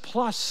Jesus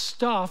plus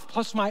stuff,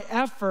 plus my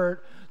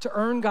effort to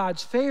earn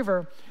God's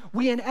favor,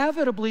 we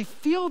inevitably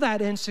feel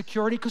that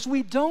insecurity because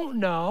we don't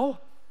know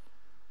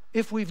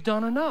if we've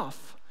done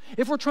enough.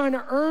 If we're trying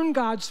to earn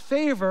God's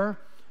favor,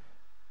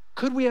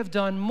 could we have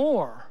done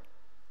more?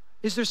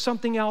 Is there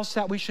something else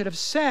that we should have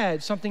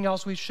said, something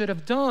else we should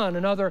have done,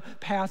 another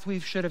path we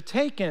should have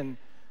taken?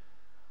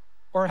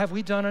 Or have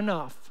we done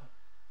enough?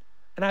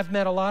 And I've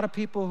met a lot of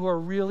people who are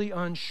really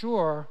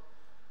unsure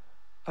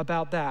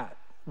about that.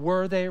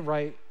 Were they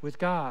right with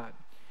God?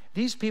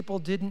 These people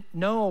didn't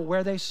know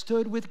where they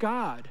stood with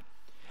God,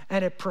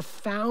 and it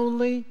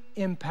profoundly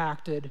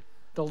impacted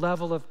the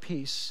level of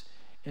peace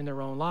in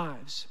their own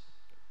lives.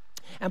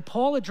 And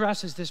Paul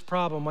addresses this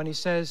problem when he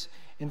says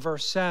in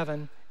verse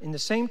 7, in the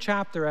same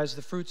chapter as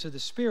the fruits of the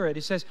Spirit,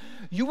 he says,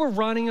 you were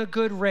running a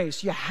good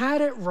race. You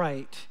had it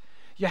right.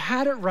 You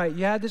had it right.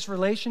 You had this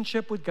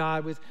relationship with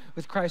God, with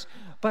Christ.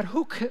 But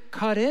who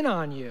cut in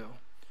on you?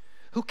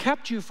 Who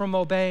kept you from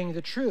obeying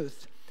the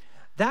truth?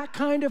 That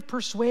kind of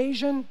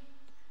persuasion,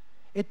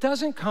 it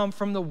doesn't come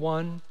from the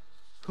one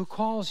who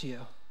calls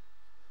you.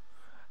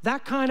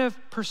 That kind of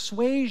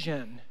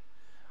persuasion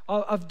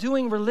of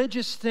doing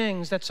religious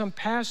things that some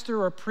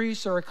pastor or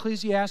priest or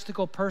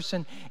ecclesiastical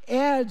person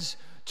adds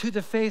to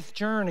the faith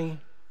journey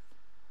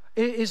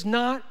is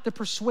not the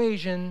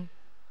persuasion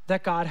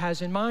that God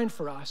has in mind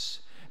for us,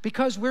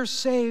 because we're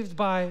saved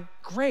by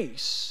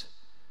grace.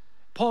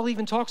 Paul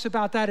even talks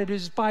about that. It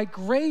is by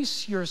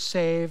grace you're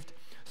saved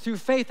through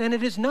faith, and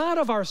it is not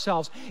of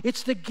ourselves.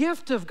 It's the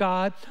gift of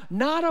God,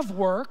 not of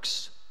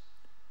works,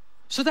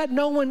 so that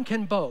no one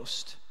can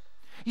boast.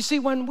 You see,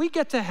 when we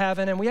get to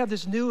heaven and we have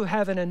this new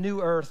heaven and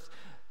new earth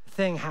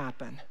thing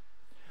happen,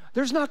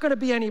 there's not going to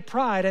be any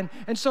pride.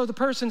 And so the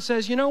person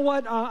says, you know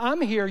what,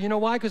 I'm here. You know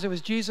why? Because it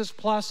was Jesus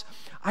plus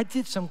I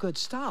did some good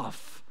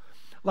stuff.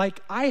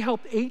 Like I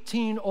helped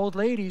 18 old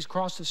ladies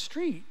cross the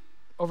street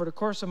over the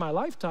course of my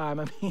lifetime.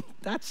 I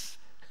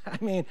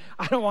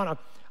don't want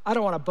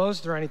to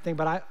boast or anything,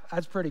 but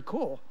that's pretty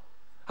cool.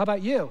 How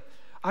about you?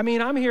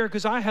 I'm here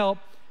because I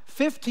helped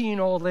 15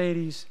 old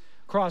ladies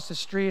cross the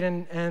street,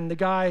 and the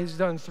guy who's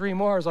done 3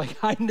 more is like,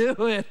 I knew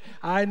it.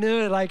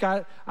 Like,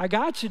 I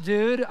got you,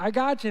 dude. I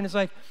got you. And it's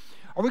like,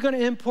 are we going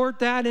to import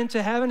that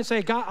into heaven and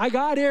say, I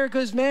got here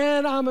because,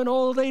 man, I'm an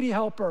old lady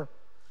helper.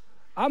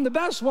 I'm the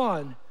best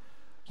one.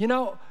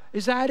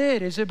 Is that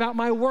it? Is it about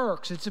my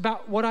works? It's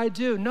about what I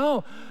do.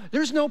 No,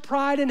 there's no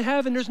pride in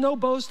heaven. There's no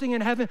boasting in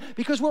heaven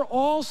because we're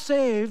all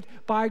saved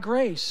by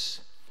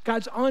grace,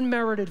 God's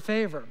unmerited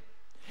favor.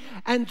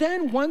 And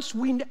then once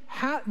we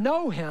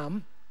know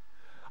him,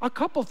 a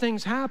couple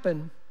things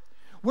happen.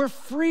 We're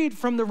freed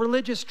from the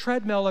religious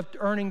treadmill of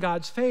earning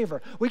God's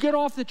favor. We get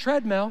off the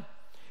treadmill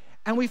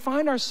and we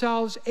find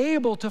ourselves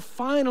able to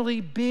finally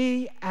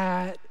be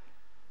at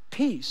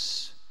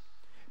peace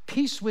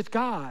with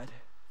God.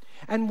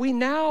 And we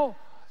now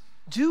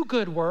do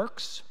good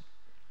works,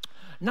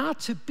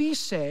 not to be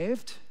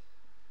saved,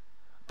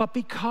 but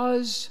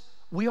because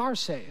we are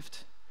saved.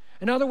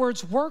 In other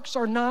words, works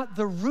are not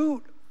the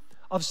root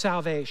of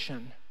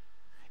salvation.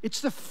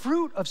 It's the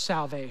fruit of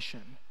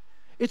salvation.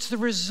 It's the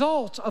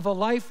result of a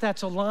life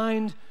that's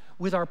aligned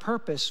with our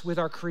purpose, with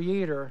our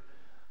Creator,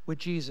 with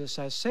Jesus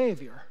as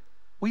Savior.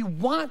 We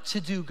want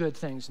to do good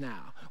things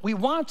now. We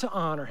want to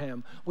honor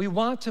him. We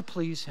want to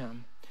please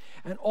him.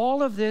 And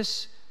all of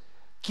this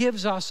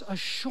gives us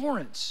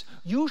assurance.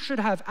 You should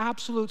have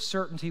absolute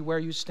certainty where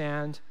you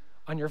stand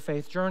on your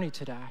faith journey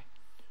today.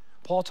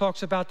 Paul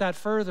talks about that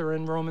further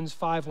in Romans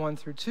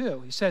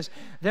 5:1-2. He says,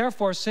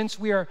 therefore, since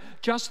we are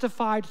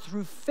justified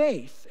through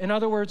faith, in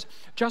other words,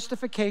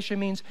 justification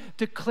means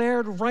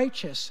declared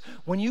righteous.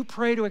 When you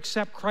pray to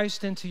accept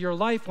Christ into your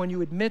life, when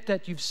you admit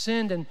that you've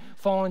sinned and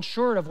fallen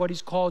short of what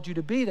he's called you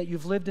to be, that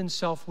you've lived in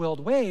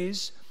self-willed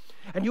ways,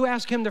 and you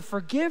ask him to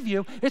forgive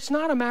you, it's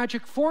not a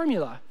magic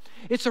formula.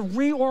 It's a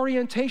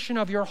reorientation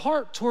of your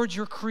heart towards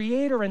your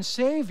Creator and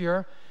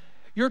Savior.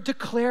 You're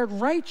declared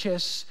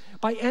righteous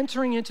by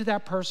entering into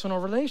that personal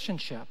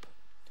relationship.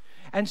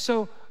 And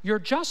so you're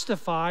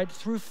justified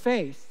through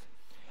faith.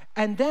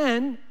 And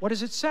then, what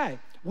does it say?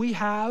 We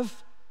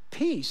have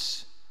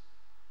peace.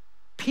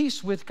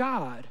 Peace with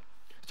God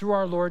through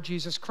our Lord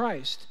Jesus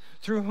Christ,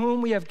 through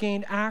whom we have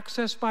gained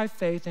access by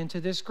faith into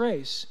this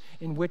grace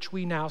in which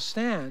we now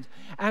stand.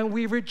 And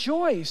we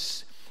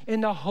rejoice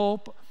in the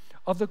hope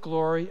of the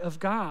glory of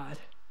God.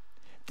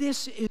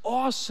 This is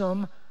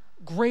awesome,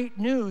 great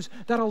news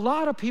that a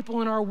lot of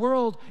people in our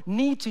world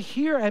need to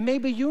hear, and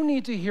maybe you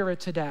need to hear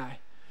it today.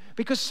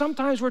 Because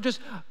sometimes we're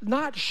just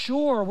not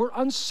sure, we're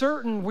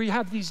uncertain, we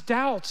have these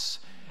doubts,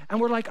 and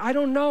we're like, I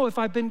don't know if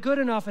I've been good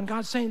enough. And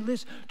God's saying,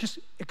 listen, just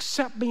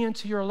accept me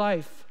into your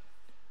life.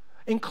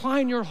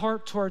 Incline your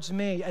heart towards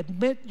me.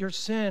 Admit your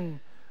sin.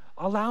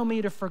 Allow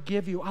me to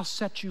forgive you. I'll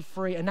set you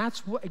free. And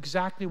that's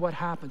exactly what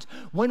happens.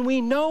 When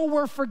we know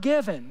we're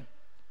forgiven,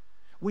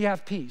 we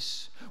have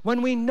peace.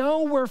 When we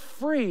know we're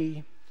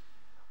free,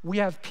 we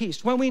have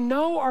peace. When we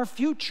know our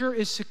future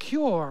is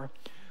secure,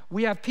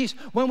 we have peace.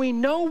 When we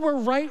know we're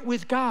right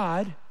with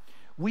God,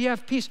 we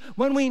have peace.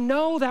 When we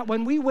know that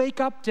when we wake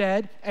up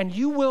dead, and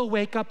you will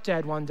wake up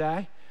dead one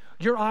day,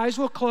 your eyes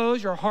will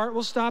close, your heart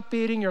will stop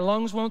beating, your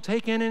lungs won't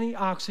take in any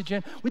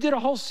oxygen. We did a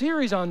whole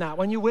series on that,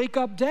 when you wake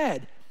up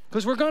dead,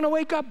 because we're going to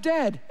wake up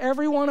dead,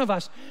 every one of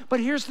us. But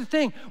here's the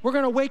thing, we're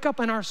going to wake up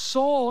and our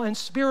soul and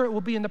spirit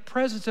will be in the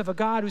presence of a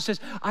God who says,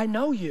 I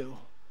know you.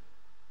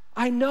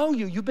 I know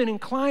you. You've been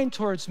inclined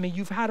towards me.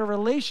 You've had a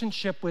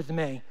relationship with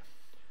me.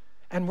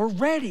 And we're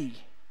ready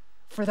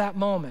for that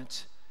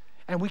moment.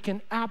 And we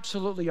can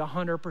absolutely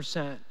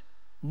 100%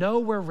 know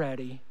we're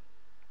ready,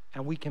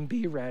 and we can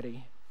be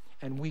ready,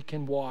 and we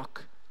can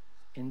walk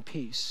in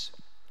peace.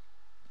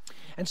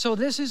 And so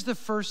this is the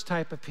first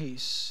type of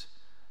peace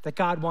that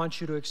God wants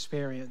you to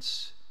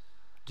experience.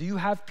 Do you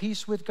have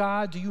peace with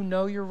God? Do you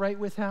know you're right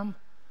with Him?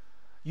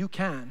 You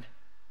can.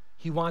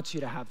 He wants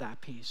you to have that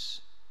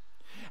peace.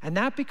 And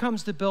that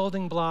becomes the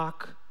building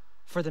block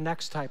for the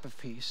next type of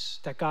peace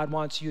that God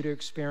wants you to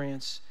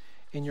experience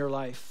in your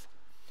life.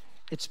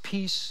 It's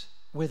peace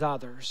with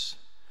others.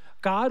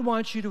 God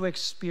wants you to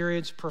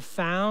experience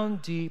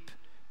profound, deep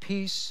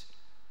peace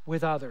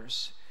with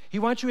others. He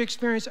wants you to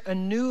experience a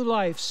new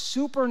life,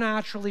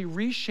 supernaturally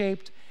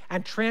reshaped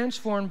and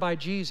transformed by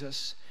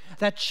Jesus,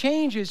 that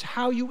changes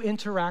how you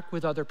interact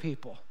with other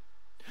people.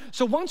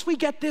 So once we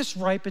get this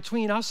right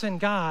between us and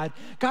God,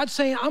 God's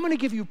saying, I'm going to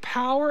give you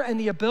power and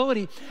the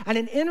ability and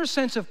an inner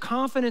sense of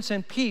confidence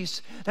and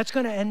peace that's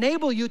going to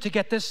enable you to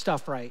get this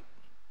stuff right.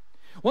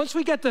 Once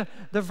we get the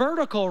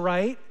vertical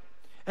right,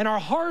 and our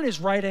heart is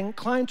right and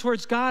inclined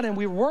towards God, and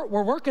we're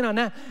working on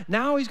that,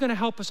 now He's going to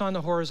help us on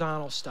the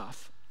horizontal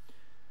stuff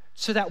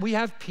so that we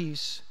have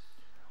peace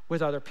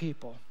with other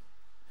people.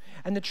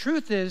 And the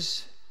truth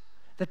is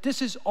that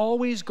this is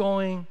always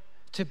going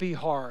to be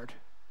hard.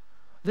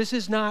 This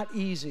is not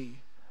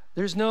easy.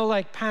 There's no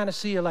like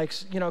panacea, like,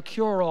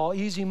 cure-all,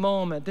 easy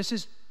moment. This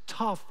is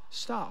tough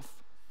stuff.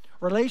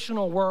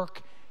 Relational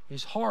work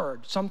is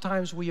hard.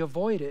 Sometimes we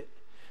avoid it.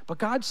 But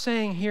God's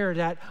saying here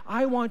that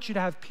I want you to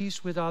have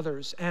peace with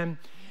others. And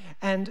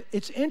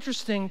it's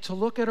interesting to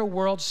look at a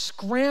world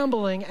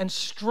scrambling and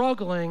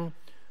struggling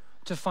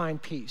to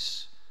find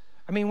peace.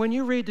 I mean, when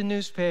you read the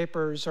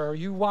newspapers or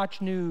you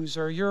watch news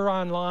or you're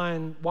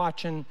online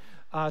watching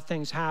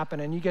things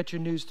happen and you get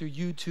your news through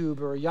YouTube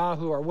or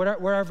Yahoo or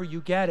wherever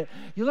you get it,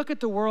 you look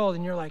at the world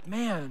and you're like,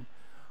 man,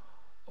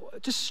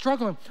 just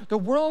struggling. The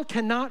world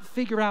cannot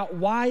figure out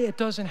why it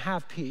doesn't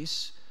have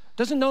peace,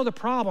 doesn't know the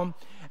problem,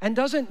 and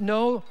doesn't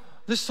know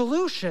the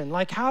solution.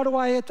 Like, how do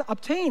I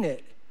obtain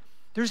it?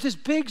 There's this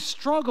big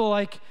struggle,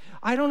 like,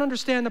 I don't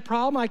understand the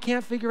problem, I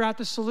can't figure out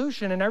the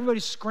solution, and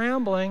everybody's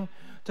scrambling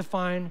to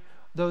find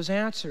those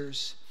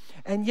answers.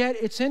 And yet,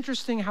 it's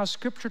interesting how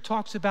Scripture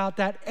talks about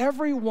that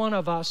every one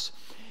of us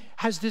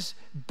has this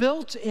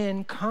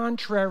built-in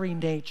contrary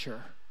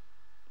nature.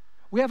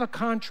 We have a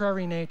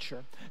contrary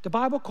nature. The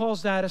Bible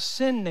calls that a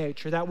sin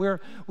nature, that we're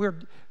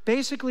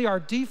basically our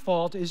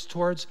default is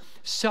towards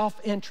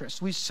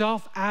self-interest. We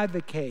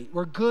self-advocate.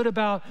 We're good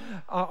about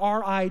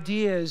our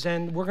ideas,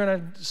 and we're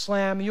going to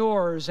slam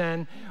yours,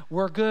 and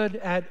we're good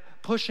at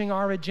pushing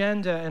our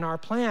agenda and our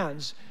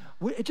plans.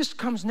 It just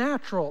comes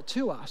natural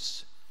to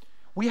us.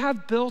 We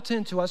have built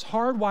into us,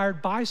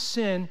 hardwired by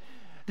sin,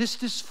 this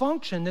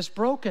dysfunction, this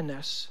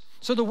brokenness.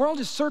 So the world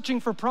is searching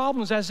for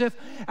problems as if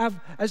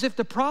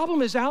the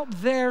problem is out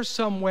there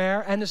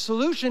somewhere and the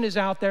solution is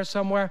out there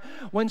somewhere,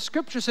 when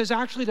Scripture says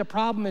actually the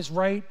problem is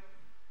right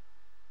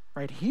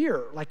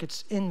here, like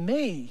it's in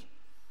me.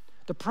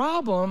 The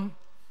problem,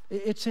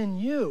 it's in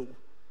you.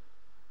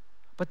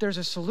 But there's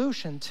a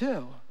solution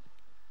too.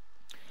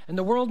 And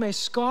the world may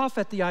scoff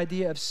at the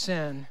idea of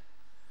sin,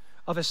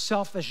 of a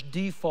selfish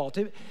default.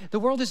 The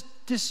world is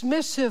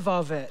dismissive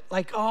of it.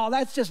 Like, oh,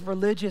 that's just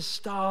religious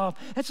stuff.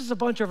 That's just a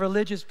bunch of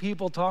religious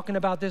people talking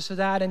about this or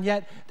that, and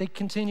yet they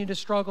continue to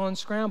struggle and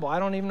scramble. I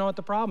don't even know what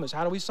the problem is.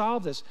 How do we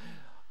solve this?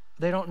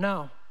 They don't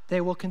know. they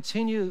will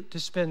continue to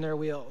spin their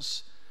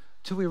wheels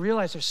till we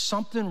realize there's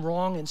something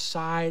wrong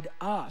inside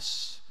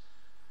us.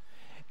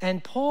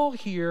 And Paul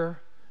here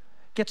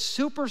gets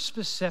super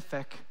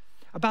specific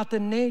about the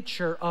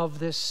nature of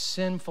this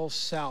sinful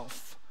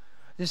self,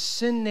 this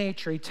sin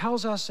nature. He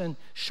tells us and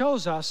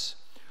shows us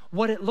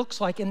what it looks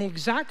like in the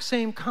exact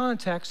same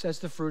context as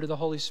the fruit of the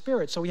Holy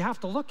Spirit. So we have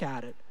to look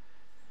at it.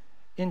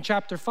 In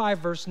chapter 5,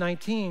 verse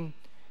 19,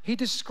 he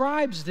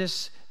describes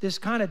this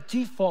kind of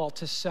default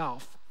to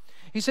self.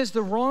 He says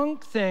the wrong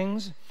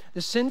things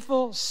the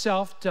sinful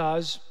self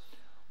does,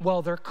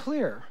 well, they're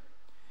clear.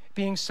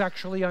 Being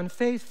sexually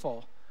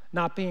unfaithful,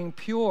 not being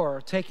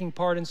pure, taking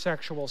part in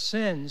sexual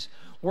sins,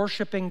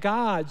 worshiping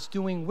gods,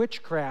 doing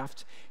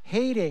witchcraft,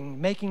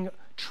 hating, making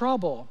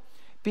trouble,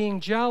 being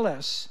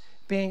jealous,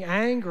 being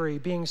angry,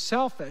 being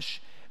selfish,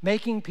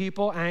 making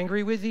people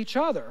angry with each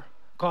other,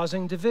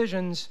 causing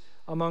divisions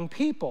among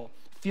people,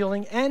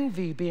 feeling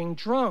envy, being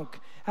drunk,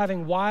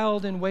 having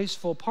wild and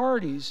wasteful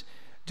parties,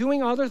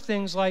 doing other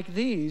things like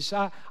these.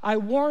 I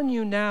warn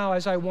you now,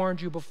 as I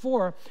warned you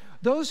before,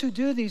 those who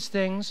do these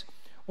things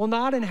will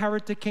not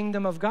inherit the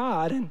kingdom of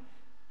God.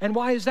 And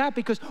why is that?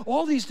 Because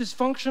all these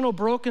dysfunctional,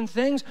 broken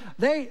things,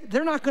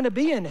 they're not going to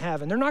be in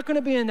heaven. They're not going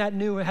to be in that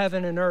new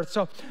heaven and earth.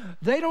 So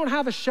they don't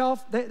have a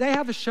shelf. They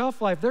have a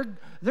shelf life.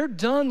 They're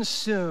done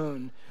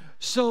soon.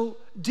 So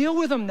deal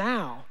with them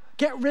now.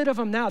 Get rid of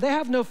them now. They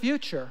have no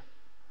future.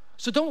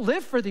 So don't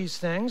live for these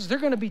things. They're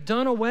going to be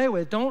done away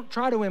with. Don't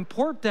try to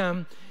import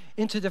them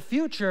into the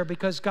future,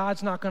 because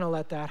God's not going to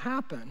let that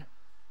happen.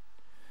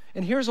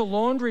 And here's a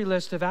laundry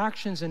list of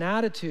actions and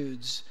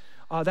attitudes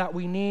that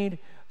we need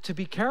to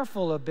be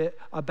careful a bit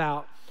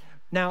about.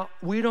 Now,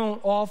 we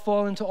don't all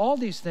fall into all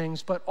these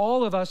things, but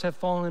all of us have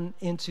fallen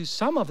into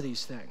some of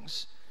these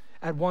things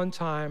at one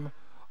time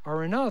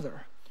or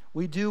another.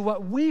 We do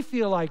what we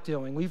feel like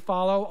doing. We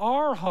follow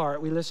our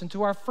heart. We listen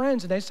to our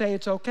friends, and they say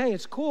it's okay,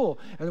 it's cool,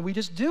 and we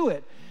just do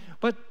it.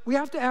 But we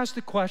have to ask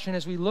the question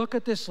as we look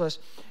at this list,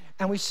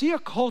 and we see a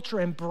culture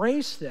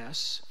embrace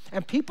this,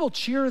 and people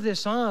cheer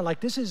this on like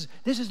this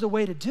is the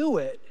way to do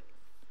it.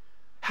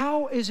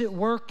 How is it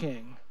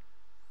working?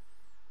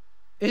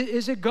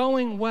 Is it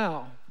going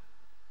well?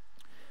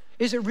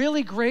 Is it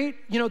really great,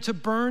 to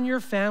burn your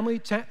family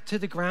to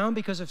the ground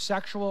because of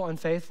sexual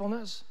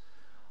unfaithfulness?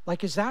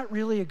 Like, is that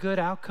really a good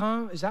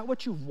outcome? Is that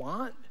what you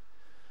want?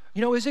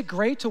 Is it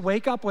great to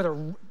wake up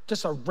with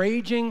just a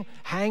raging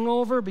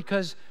hangover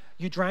because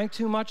you drank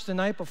too much the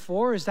night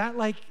before? Is that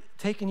like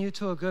taking you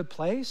to a good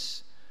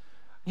place?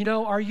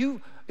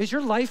 Is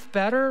your life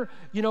better,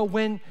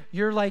 when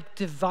you're like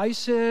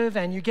divisive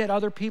and you get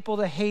other people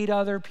to hate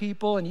other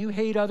people and you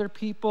hate other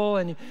people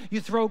and you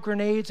throw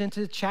grenades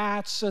into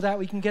chats so that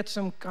we can get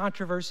some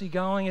controversy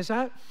going? Is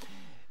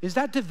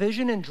that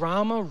division and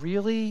drama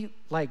really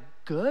like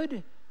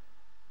good?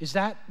 Is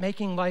that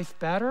making life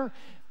better?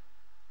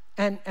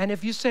 And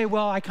if you say,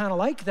 well, I kind of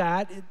like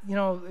that,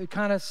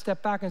 kind of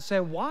step back and say,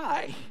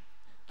 why?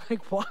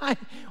 Like, why?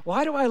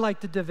 Why do I like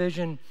the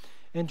division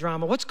and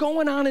drama? What's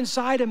going on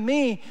inside of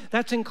me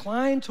that's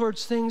inclined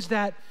towards things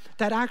that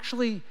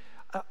actually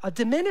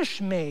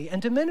diminish me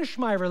and diminish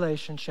my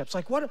relationships?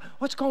 Like,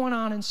 what's going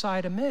on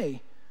inside of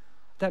me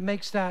that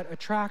makes that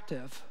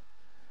attractive?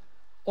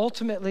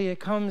 Ultimately, it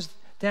comes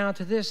down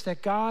to this,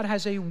 that God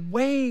has a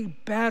way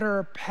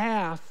better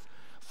path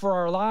for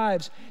our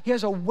lives. He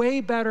has a way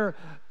better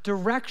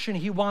direction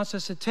He wants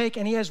us to take,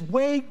 and He has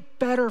way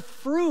better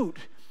fruit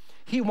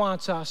He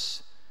wants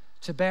us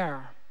to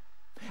bear.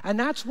 And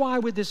that's why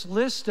with this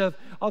list of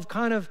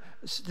kind of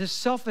this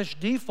selfish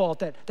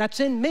default that's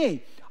in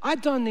me,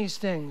 I've done these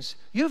things,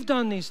 you've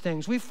done these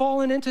things, we've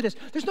fallen into this.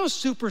 There's no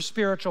super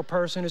spiritual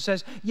person who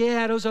says,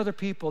 yeah, those other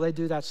people, they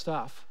do that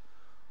stuff.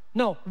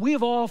 No,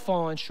 we've all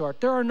fallen short.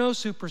 There are no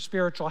super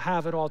spiritual,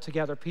 have it all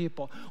together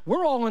people.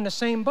 We're all in the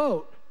same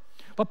boat.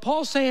 But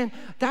Paul's saying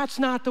that's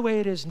not the way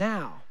it is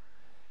now.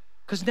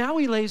 Because now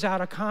he lays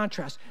out a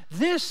contrast.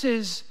 This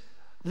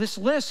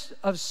list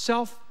of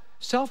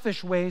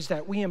selfish ways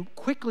that we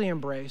quickly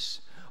embrace.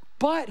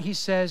 But he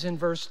says in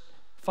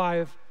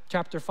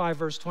chapter 5,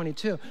 verse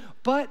 22,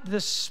 but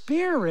the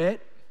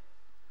Spirit,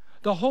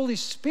 the Holy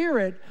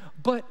Spirit,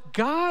 but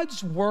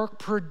God's work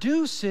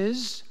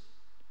produces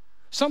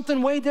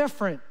something way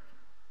different.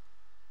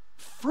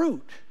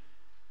 Fruit.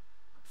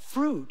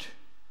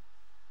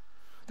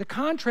 The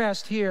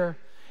contrast here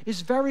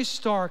is very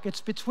stark.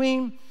 It's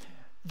between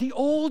the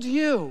old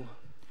you.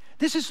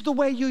 This is the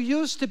way you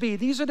used to be.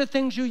 These are the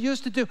things you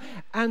used to do,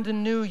 and the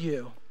new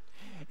you.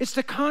 It's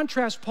the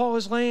contrast Paul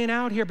is laying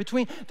out here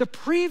between the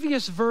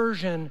previous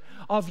version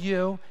of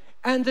you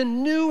and the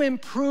new,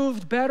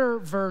 improved, better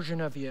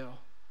version of you.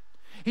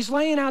 He's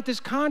laying out this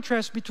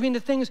contrast between the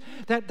things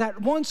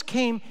that once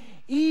came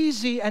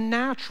easy and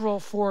natural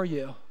for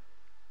you.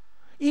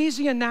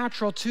 Easy and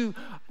natural to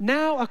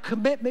now a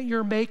commitment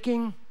you're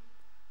making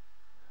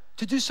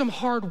to do some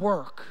hard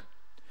work.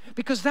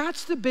 Because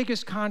that's the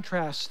biggest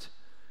contrast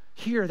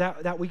here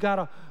that we got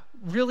to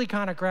really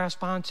kind of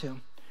grasp onto.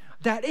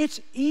 that it's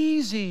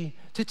easy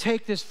to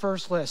take this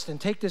first list and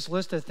take this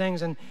list of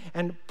things and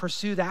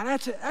pursue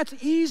that. That's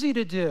easy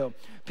to do.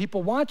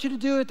 People want you to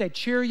do it. They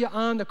cheer you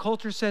on. The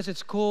culture says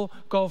it's cool.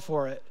 Go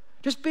for it.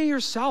 Just be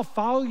yourself.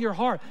 Follow your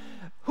heart.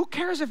 Who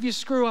cares if you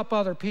screw up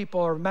other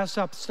people or mess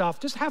up stuff?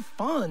 Just have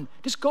fun.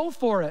 Just go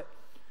for it.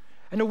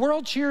 And the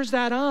world cheers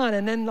that on,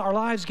 and then our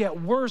lives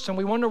get worse, and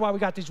we wonder why we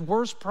got these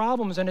worse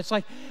problems. And it's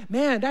like,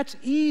 man, that's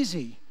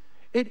easy.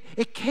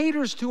 It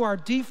caters to our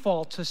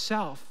default to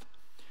self.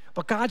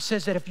 But God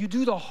says that if you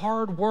do the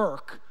hard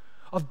work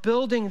of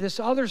building this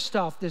other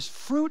stuff, this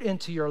fruit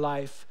into your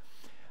life,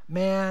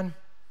 man,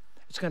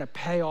 it's going to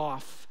pay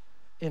off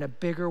in a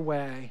bigger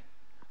way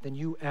than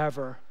you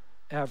ever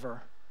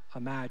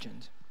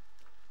imagined.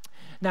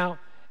 Now,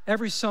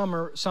 every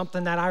summer,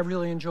 something that I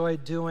really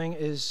enjoyed doing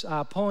is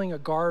pulling a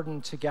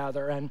garden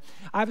together. And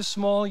I have a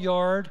small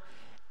yard,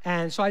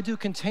 and so I do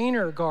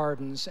container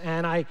gardens,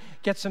 and I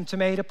get some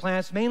tomato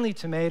plants, mainly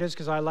tomatoes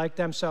because I like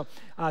them. So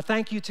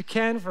thank you to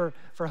Ken for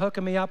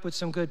hooking me up with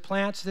some good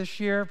plants this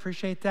year.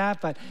 Appreciate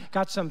that. But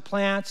got some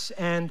plants,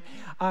 and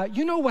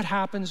you know what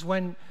happens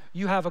when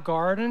you have a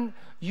garden?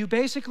 You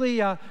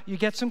basically, you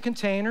get some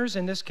containers,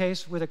 in this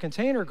case with a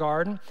container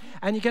garden,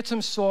 and you get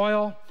some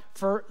soil.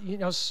 You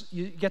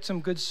get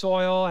some good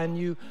soil, and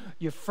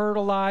you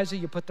fertilize it.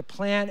 You put the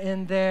plant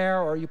in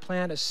there, or you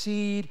plant a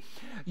seed.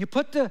 You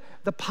put the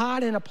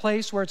pot in a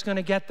place where it's going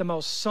to get the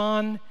most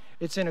sun.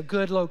 It's in a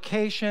good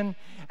location,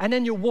 and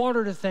then you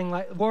water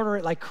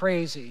it like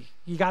crazy.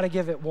 You got to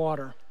give it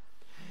water.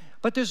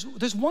 But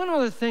there's one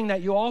other thing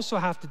that you also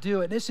have to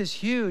do, and this is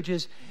huge,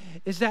 is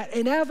that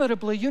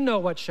inevitably you know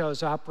what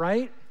shows up,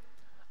 right?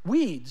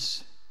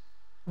 Weeds.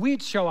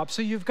 Weeds show up.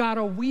 So you've got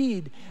to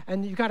weed,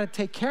 and you've got to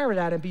take care of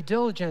that and be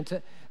diligent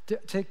to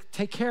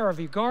take care of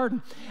your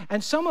garden.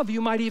 And some of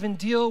you might even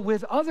deal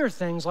with other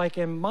things, like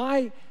in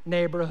my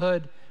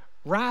neighborhood,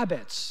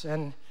 rabbits.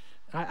 And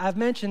I've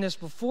mentioned this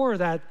before,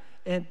 that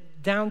in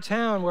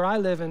downtown where I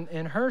live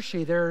in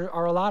Hershey, there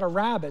are a lot of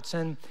rabbits,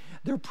 and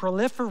they're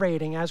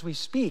proliferating as we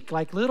speak.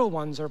 Like little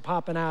ones are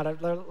popping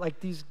out.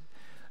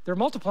 They're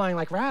multiplying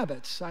like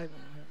rabbits.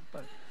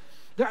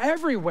 They're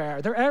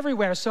everywhere. They're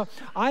everywhere. So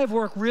I've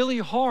worked really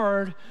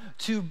hard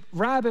to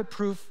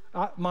rabbit-proof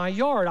my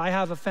yard. I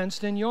have a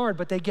fenced-in yard,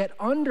 but they get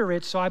under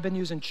it, so I've been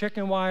using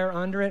chicken wire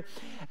under it.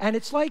 And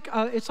it's like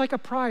a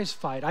prize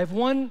fight. I've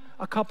won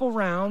a couple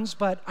rounds,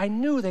 but I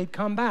knew they'd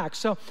come back.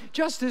 So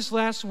just this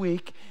last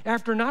week,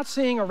 after not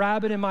seeing a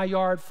rabbit in my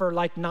yard for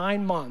like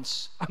 9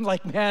 months, I'm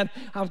like, man,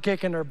 I'm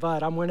kicking their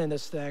butt. I'm winning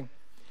this thing.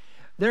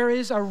 There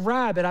is a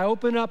rabbit. I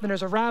open up, and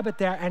there's a rabbit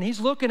there, and he's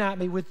looking at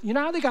me with, you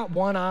know how they got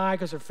one eye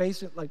because they're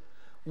facing, like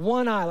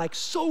one eye, like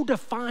so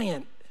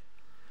defiant.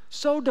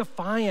 So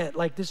defiant.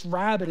 Like this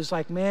rabbit is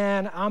like,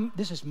 man,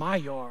 this is my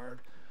yard,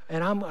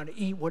 and I'm going to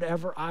eat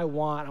whatever I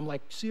want. I'm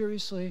like,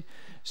 seriously?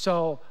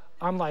 So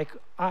I'm like,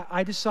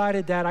 I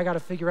decided that I got to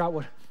figure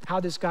out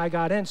how this guy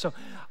got in. So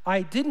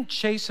I didn't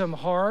chase him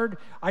hard.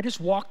 I just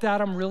walked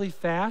at him really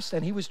fast,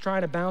 and he was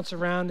trying to bounce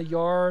around the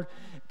yard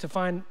to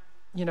find,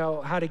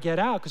 how to get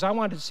out, because I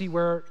wanted to see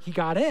where he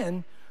got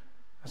in.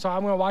 So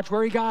I'm going to watch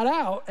where he got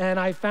out, and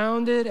I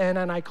found it, and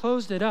then I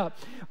closed it up.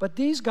 But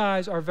these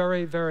guys are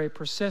very, very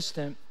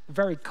persistent,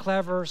 very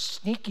clever,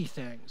 sneaky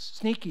things,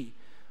 sneaky.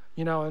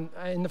 And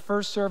in the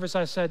first service,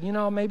 I said,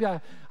 maybe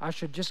I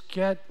should just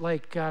get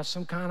like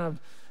some kind of,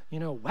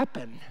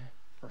 weapon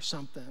or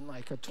something,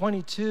 like a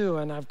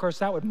 .22, and of course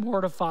that would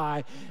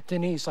mortify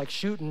Denise, like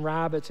shooting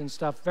rabbits and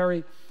stuff.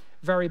 Very,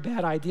 very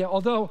bad idea.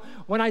 Although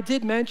when I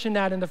did mention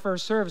that in the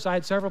first service, I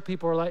had several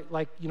people who were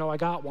like, I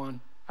got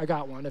one.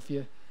 If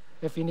you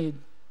need,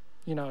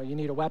 you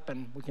need a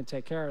weapon, we can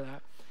take care of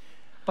that.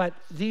 But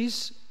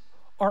these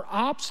are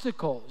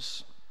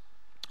obstacles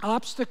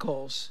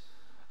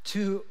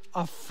to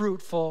a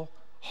fruitful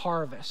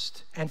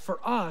harvest. And for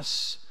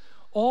us,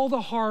 all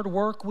the hard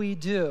work we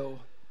do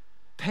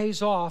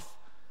pays off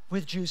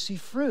with juicy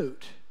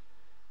fruit,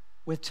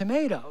 with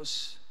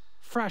tomatoes,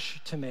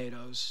 fresh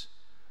tomatoes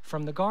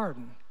from the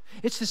garden.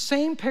 It's the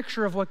same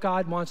picture of what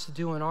God wants to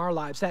do in our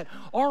lives, that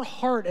our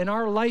heart and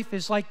our life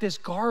is like this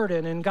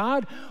garden, and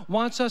God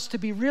wants us to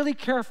be really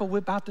careful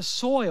about the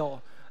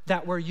soil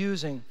that we're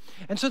using.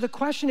 And so the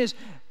question is,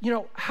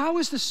 how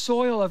is the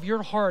soil of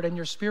your heart and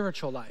your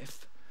spiritual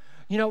life?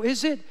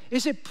 Is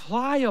it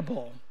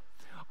pliable?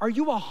 Are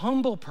you a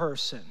humble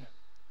person?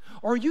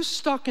 Or are you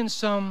stuck in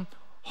some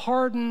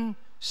hardened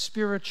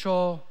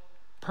spiritual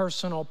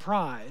personal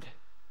pride?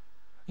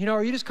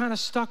 Are you just kind of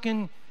stuck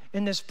in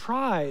this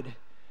pride,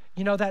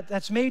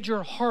 that's made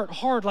your heart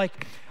hard,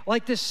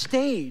 like this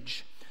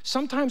stage.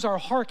 Sometimes our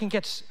heart can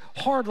get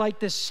hard like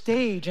this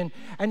stage, and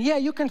yeah,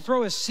 you can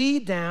throw a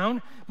seed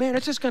down, man,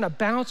 it's just going to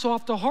bounce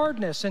off the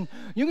hardness, and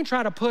you can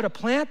try to put a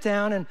plant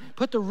down and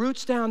put the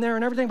roots down there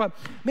and everything, but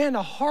man,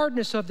 the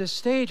hardness of this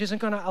stage isn't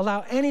going to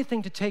allow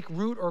anything to take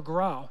root or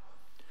grow.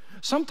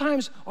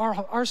 Sometimes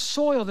our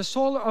soil, the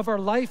soil of our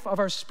life, of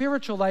our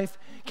spiritual life,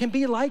 can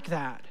be like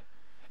that.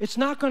 It's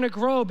not going to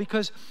grow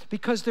because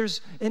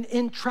there's an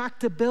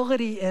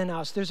intractability in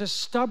us. There's a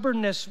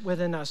stubbornness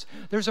within us.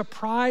 There's a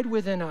pride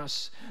within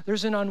us.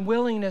 There's an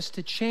unwillingness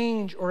to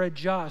change or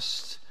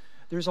adjust.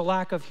 There's a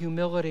lack of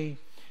humility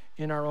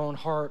in our own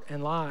heart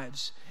and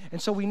lives.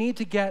 And so we need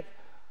to get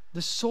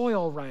the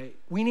soil right.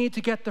 We need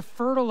to get the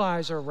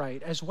fertilizer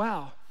right as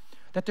well.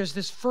 That there's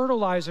this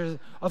fertilizer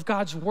of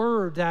God's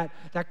word that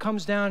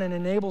comes down and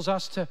enables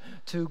us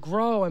to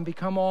grow and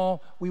become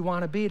all we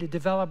want to be, to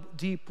develop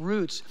deep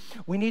roots.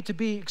 We need to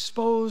be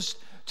exposed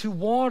to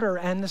water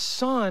and the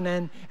sun,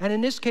 and in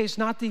this case,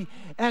 not the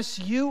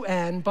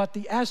S-U-N, but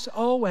the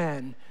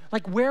S-O-N.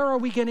 Like, where are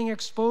we getting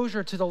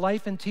exposure to the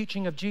life and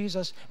teaching of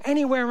Jesus?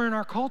 Anywhere in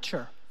our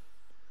culture.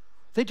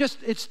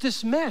 It's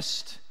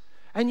dismissed.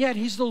 And yet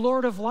he's the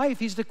Lord of life.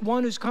 He's the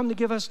one who's come to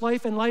give us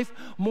life and life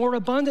more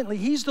abundantly.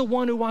 He's the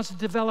one who wants to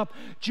develop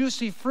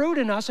juicy fruit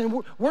in us.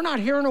 And we're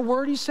not hearing a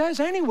word he says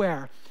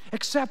anywhere,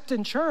 except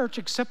in church,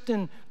 except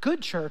in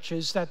good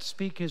churches that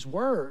speak his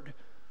word.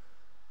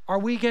 Are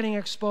we getting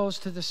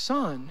exposed to the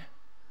sun?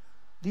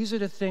 These are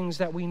the things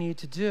that we need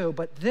to do.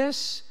 But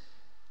this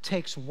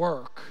takes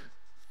work.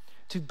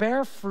 To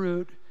bear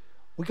fruit,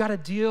 we got to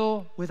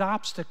deal with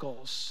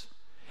obstacles.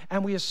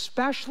 And we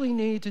especially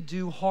need to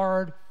do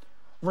hard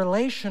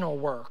relational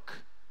work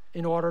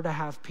in order to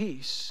have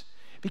peace.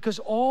 Because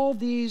all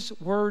these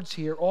words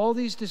here, all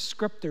these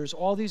descriptors,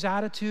 all these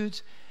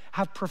attitudes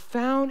have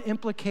profound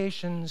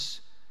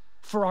implications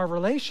for our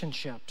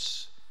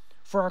relationships,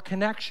 for our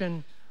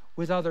connection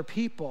with other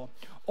people.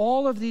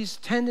 All of these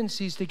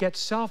tendencies to get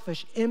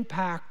selfish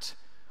impact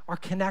our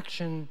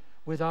connection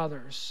with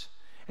others.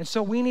 And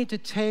so we need to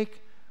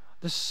take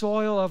the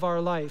soil of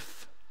our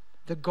life,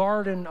 the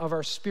garden of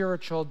our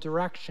spiritual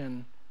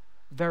direction,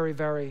 very,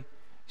 very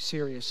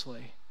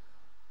seriously.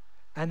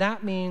 And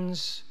that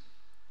means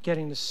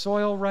getting the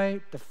soil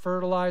right, the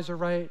fertilizer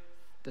right,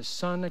 the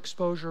sun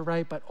exposure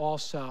right, but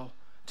also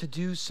to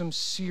do some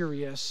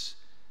serious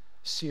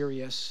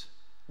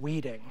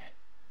weeding.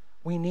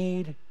 We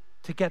need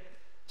to get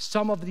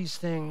some of these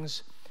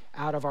things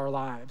out of our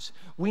lives.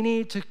 We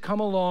need to come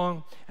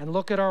along and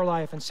look at our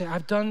life and say,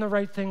 I've done the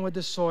right thing with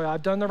the soil.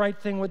 I've done the right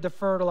thing with the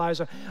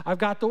fertilizer.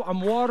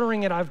 I'm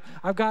watering it.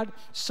 I've got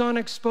sun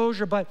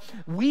exposure. But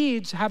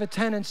weeds have a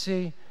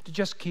tendency to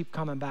just keep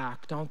coming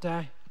back, don't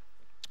they?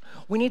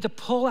 We need to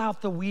pull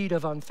out the weed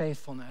of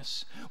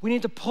unfaithfulness. We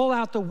need to pull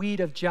out the weed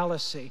of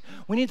jealousy.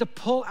 We need to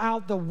pull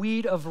out the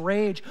weed of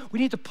rage. We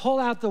need to pull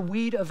out the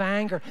weed of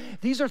anger.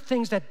 These are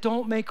things that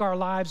don't make our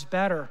lives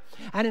better.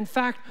 And in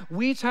fact,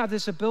 weeds have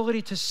this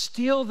ability to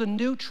steal the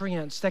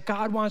nutrients that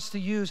God wants to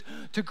use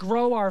to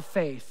grow our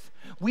faith.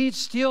 Weeds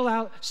steal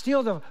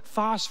the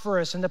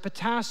phosphorus and the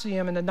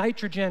potassium and the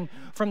nitrogen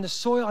from the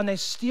soil, and they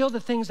steal the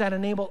things that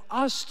enable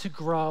us to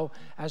grow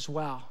as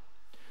well.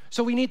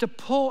 So we need to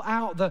pull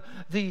out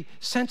the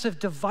sense of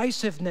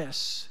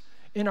divisiveness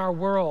in our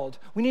world.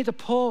 We need to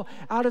pull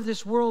out of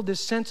this world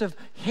this sense of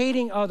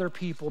hating other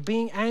people,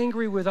 being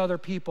angry with other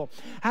people,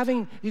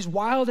 having these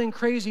wild and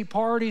crazy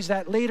parties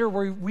that later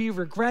we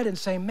regret and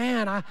say,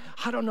 man, I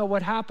don't know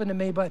what happened to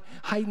me, but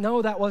I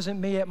know that wasn't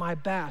me at my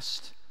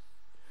best.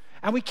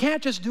 And we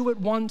can't just do it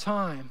one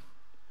time.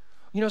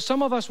 You know,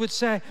 some of us would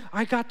say,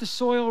 I got the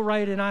soil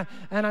right and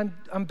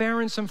I'm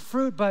bearing some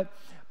fruit, but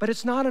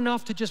it's not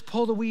enough to just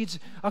pull the weeds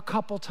a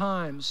couple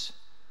times.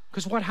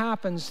 Because what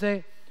happens,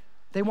 they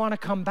want to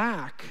come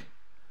back.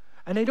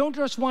 And they don't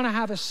just want to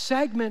have a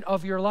segment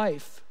of your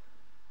life.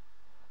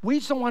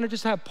 Weeds don't want to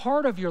just have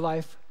part of your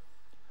life.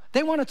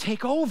 They want to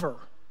take over.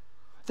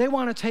 They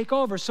want to take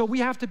over. So we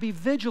have to be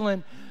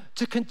vigilant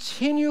to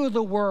continue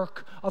the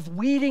work of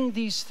weeding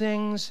these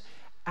things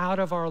out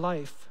of our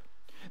life.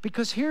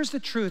 Because here's the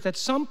truth. At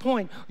some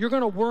point, you're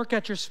going to work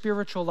at your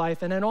spiritual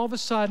life, and then all of a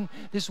sudden,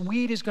 this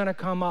weed is going to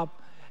come up.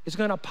 It's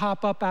going to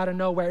pop up out of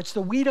nowhere. It's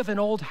the weed of an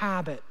old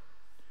habit.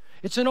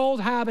 It's an old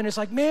habit. It's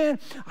like, man,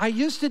 I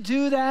used to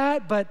do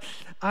that, but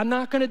I'm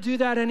not going to do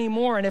that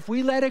anymore. And if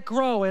we let it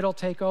grow, it'll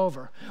take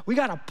over. We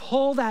got to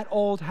pull that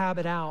old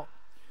habit out.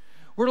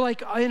 We're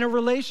like in a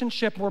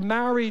relationship. We're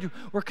married.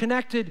 We're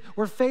connected.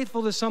 We're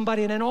faithful to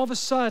somebody. And then all of a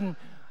sudden,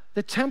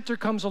 the tempter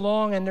comes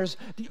along, and there's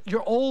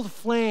your old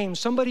flame,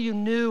 somebody you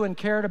knew and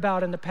cared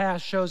about in the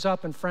past shows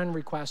up and friend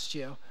requests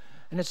you.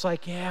 And it's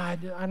like, yeah,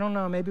 I don't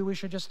know. Maybe we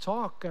should just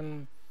talk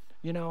and,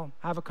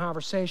 have a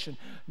conversation.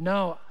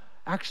 No,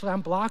 actually,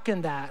 I'm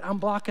blocking that. I'm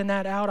blocking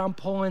that out. I'm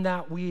pulling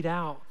that weed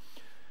out.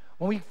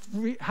 When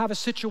we have a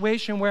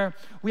situation where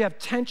we have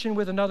tension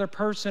with another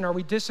person, or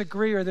we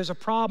disagree, or there's a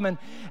problem,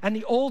 and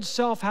the old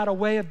self had a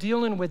way of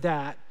dealing with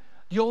that.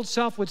 The old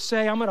self would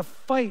say, I'm going to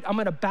fight. I'm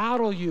going to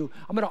battle you.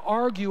 I'm going to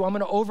argue. I'm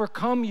going to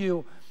overcome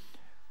you.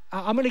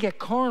 I'm going to get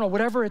carnal,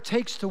 whatever it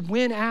takes to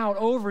win out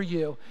over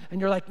you. And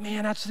you're like,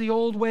 man, that's the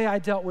old way I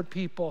dealt with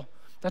people.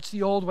 That's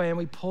the old way. And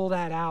we pull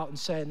that out and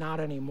say, not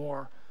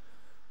anymore.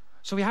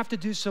 So we have to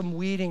do some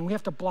weeding. We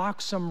have to block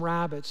some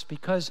rabbits,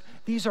 because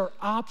these are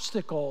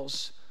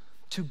obstacles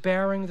to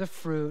bearing the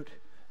fruit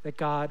that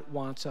God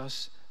wants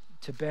us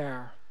to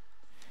bear.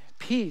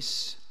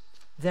 Peace,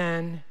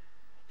 then,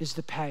 is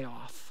the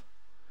payoff.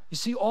 You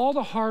see, all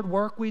the hard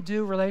work we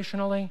do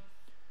relationally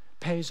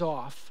pays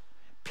off.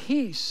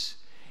 Peace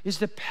is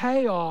the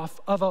payoff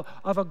of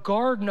a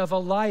garden, of a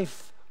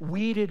life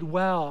weeded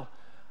well,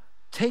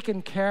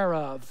 taken care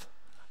of,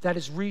 that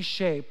is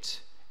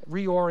reshaped,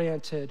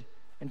 reoriented,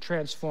 and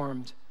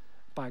transformed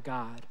by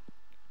God.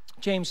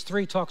 James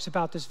 3 talks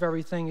about this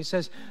very thing. He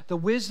says, the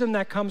wisdom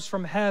that comes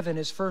from heaven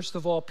is first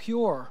of all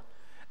pure,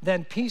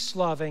 then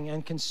peace-loving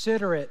and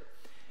considerate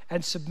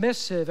and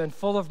submissive and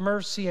full of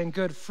mercy and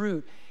good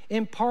fruit,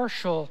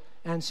 impartial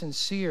and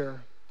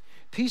sincere.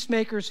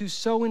 Peacemakers who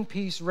sow in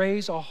peace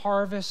raise a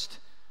harvest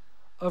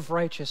of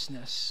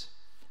righteousness.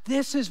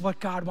 This is what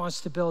God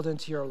wants to build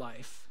into your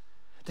life.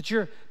 That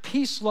you're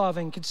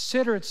peace-loving,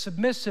 considerate,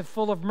 submissive,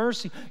 full of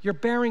mercy. You're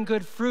bearing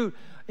good fruit,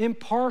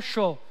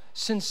 impartial,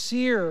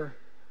 sincere.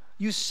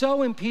 You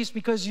sow in peace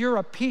because you're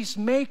a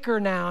peacemaker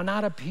now,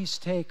 not a peace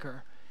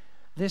taker.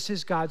 This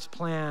is God's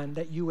plan,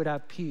 that you would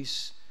have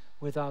peace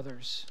with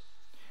others.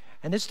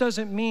 And this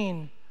doesn't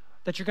mean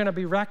that you're going to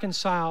be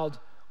reconciled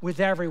with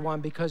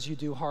everyone because you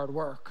do hard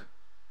work.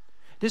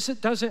 This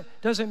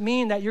doesn't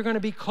mean that you're going to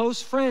be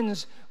close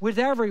friends with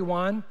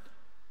everyone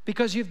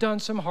because you've done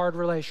some hard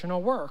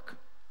relational work.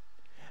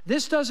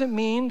 This doesn't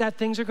mean that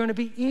things are going to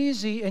be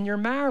easy in your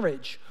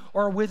marriage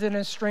or with an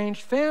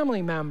estranged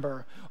family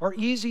member, or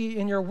easy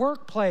in your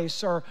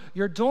workplace or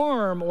your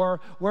dorm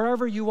or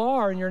wherever you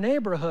are in your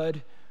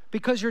neighborhood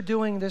because you're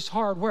doing this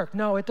hard work.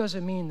 No, it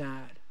doesn't mean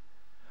that.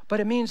 But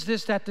it means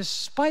this, that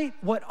despite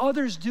what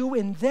others do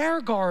in their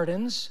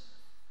gardens,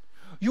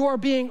 you are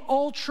being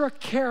ultra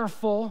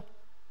careful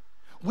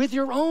with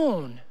your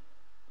own.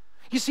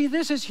 You see,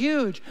 this is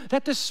huge,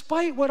 that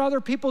despite what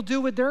other people do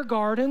with their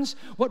gardens,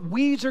 what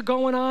weeds are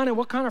going on and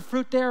what kind of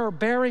fruit they are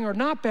bearing or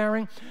not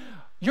bearing,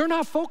 you're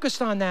not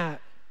focused on that.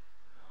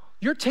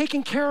 You're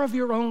taking care of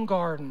your own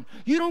garden.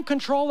 You don't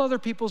control other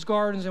people's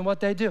gardens and what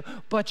they do,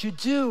 but you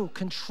do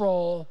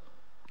control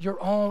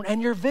your own,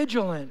 and you're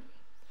vigilant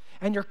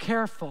and you're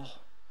careful.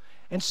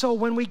 And so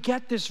when we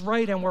get this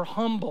right and we're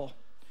humble,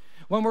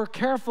 when we're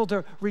careful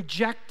to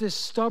reject this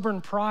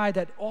stubborn pride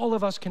that all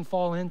of us can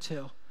fall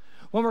into,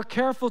 when we're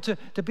careful to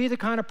be the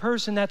kind of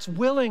person that's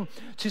willing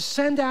to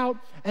send out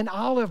an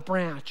olive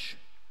branch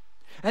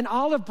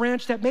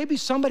that maybe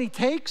somebody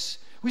takes.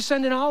 We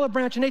send an olive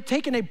branch and they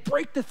take and they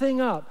break the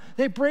thing up.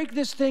 They break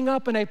this thing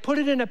up and they put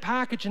it in a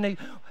package and they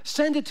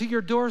send it to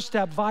your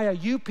doorstep via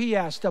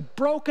UPS. The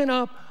broken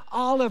up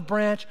olive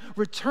branch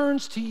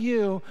returns to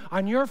you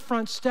on your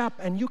front step,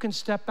 and you can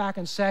step back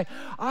and say,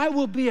 I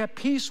will be at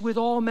peace with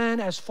all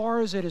men as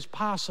far as it is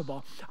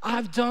possible.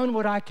 I've done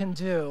what I can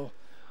do.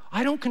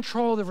 I don't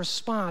control the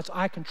response.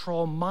 I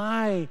control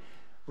my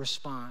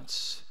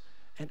response,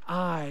 and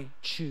I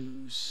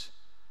choose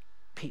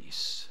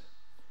peace.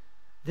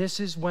 This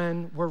is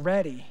when we're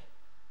ready.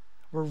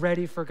 We're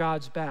ready for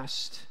God's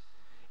best.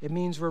 It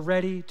means we're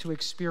ready to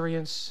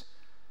experience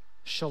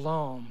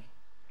shalom,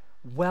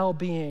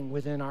 well-being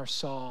within our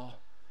soul.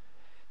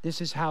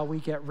 This is how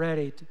we get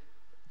ready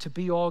to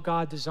be all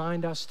God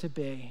designed us to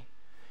be.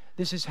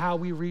 This is how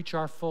we reach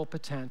our full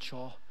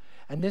potential.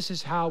 And this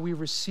is how we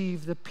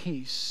receive the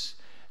peace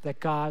that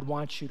God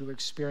wants you to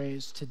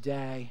experience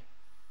today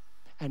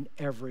and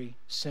every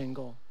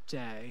single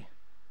day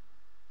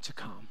to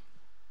come.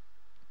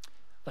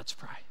 Let's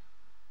pray.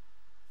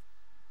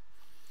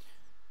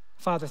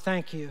 Father,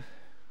 thank you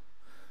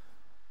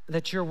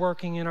that you're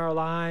working in our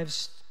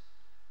lives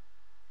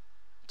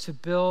to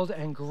build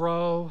and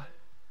grow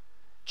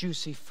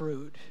juicy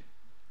fruit.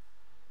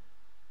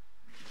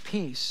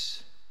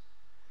 Peace.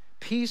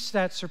 Peace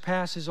that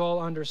surpasses all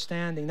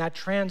understanding, that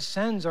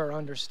transcends our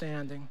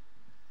understanding.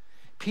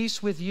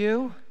 Peace with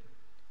you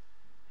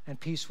and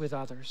peace with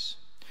others.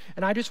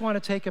 And I just want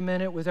to take a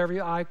minute with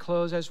every eye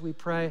closed as we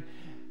pray.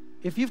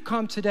 If you've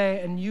come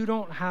today and you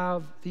don't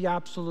have the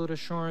absolute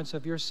assurance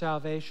of your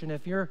salvation,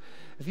 if you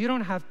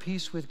don't have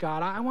peace with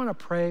God, I want to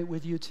pray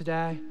with you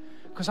today,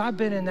 because I've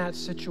been in that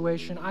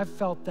situation. I've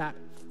felt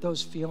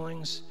those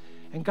feelings.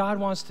 And God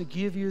wants to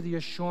give you the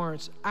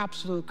assurance,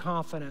 absolute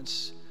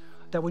confidence,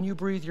 that when you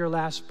breathe your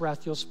last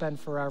breath, you'll spend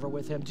forever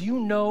with him. Do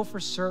you know for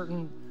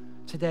certain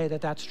today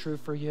that that's true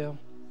for you?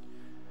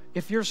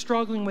 If you're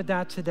struggling with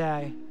that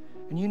today,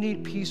 and you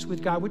need peace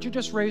with God, would you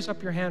just raise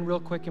up your hand real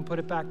quick and put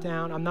it back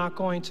down? I'm not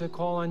going to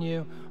call on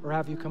you or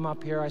have you come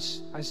up here. I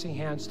see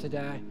hands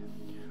today.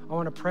 I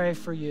want to pray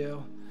for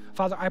you.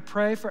 Father, I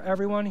pray for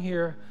everyone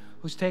here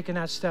who's taken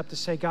that step to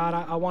say, God,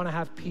 I want to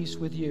have peace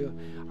with you.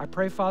 I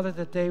pray, Father,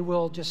 that they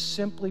will just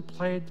simply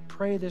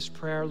pray this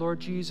prayer. Lord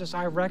Jesus,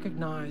 I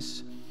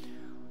recognize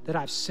that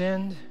I've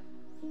sinned.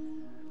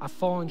 I've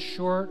fallen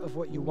short of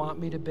what you want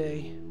me to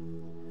be.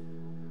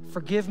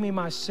 Forgive me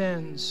my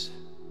sins.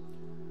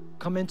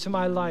 Come into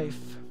my life.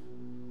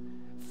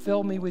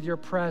 Fill me with your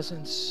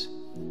presence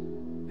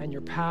and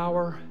your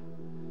power.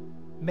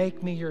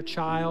 Make me your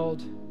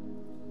child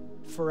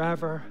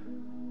forever.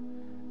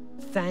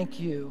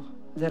 Thank you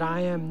that I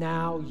am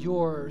now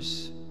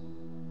yours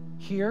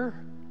here.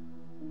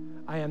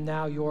 I am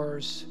now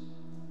yours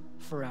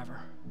forever.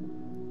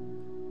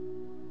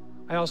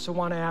 I also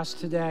want to ask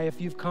today, if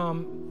you've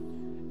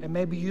come And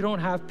maybe you don't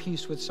have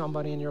peace with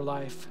somebody in your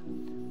life,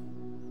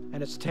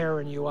 and it's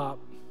tearing you up.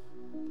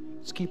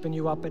 It's keeping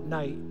you up at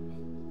night.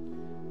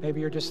 Maybe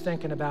you're just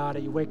thinking about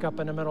it. You wake up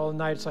in the middle of the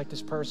night, it's like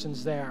this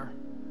person's there,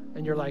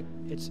 and you're like,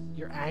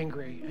 you're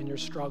angry and you're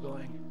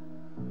struggling.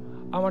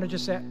 I want to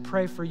just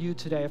pray for you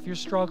today. If you're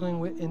struggling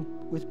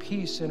with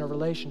peace in a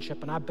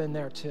relationship, and I've been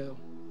there too,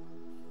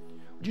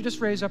 would you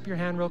just raise up your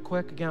hand real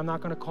quick? Again, I'm not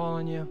going to call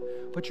on you.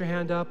 Put your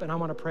hand up, and I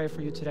want to pray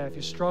for you today. If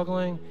you're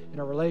struggling in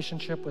a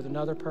relationship with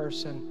another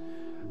person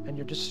and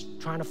you're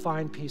just trying to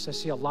find peace, I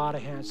see a lot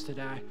of hands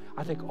today.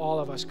 I think all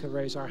of us could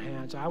raise our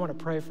hands. I want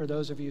to pray for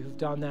those of you who've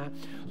done that.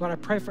 Lord, I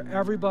pray for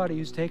everybody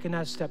who's taken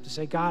that step to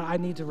say, God, I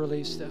need to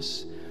release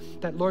this.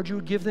 That, Lord, you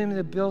would give them the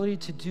ability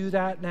to do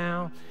that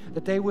now,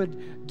 that they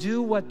would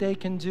do what they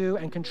can do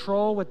and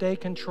control what they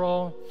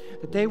control,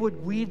 that they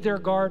would weed their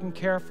garden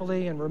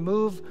carefully and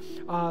remove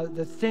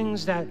the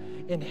things that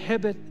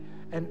inhibit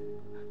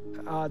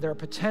their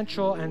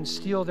potential and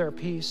steal their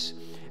peace.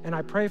 And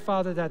I pray,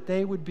 Father, that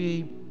they would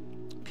be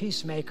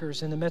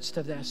peacemakers in the midst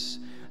of this,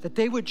 that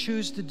they would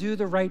choose to do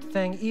the right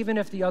thing even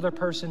if the other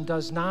person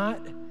does not,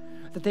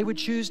 that they would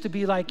choose to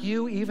be like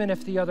you even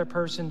if the other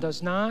person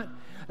does not,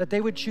 that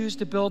they would choose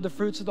to build the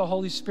fruits of the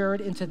Holy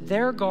Spirit into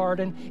their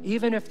garden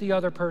even if the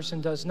other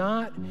person does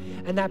not,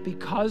 and that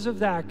because of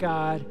that,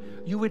 God,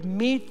 you would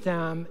meet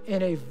them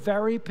in a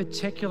very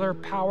particular,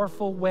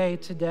 powerful way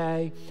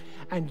today,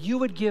 and you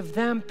would give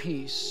them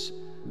peace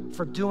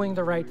for doing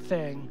the right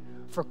thing,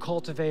 for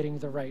cultivating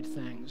the right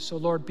thing. So,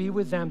 Lord, be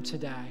with them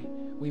today,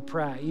 we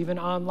pray. Even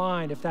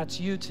online, if that's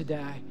you today,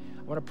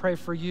 I want to pray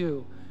for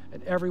you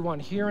and everyone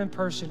here in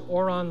person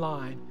or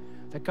online,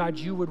 that, God,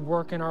 you would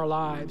work in our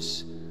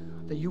lives,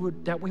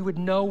 that we would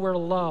know we're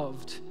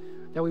loved,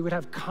 that we would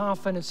have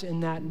confidence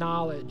in that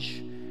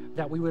knowledge,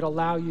 that we would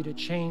allow you to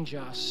change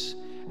us,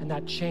 and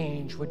that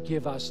change would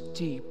give us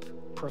deep,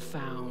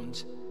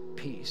 profound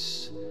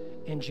peace.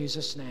 In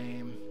Jesus'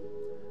 name,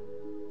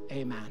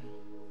 amen.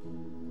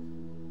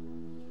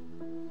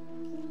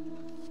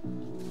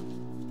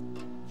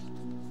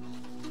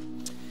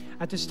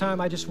 At this time,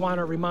 I just want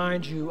to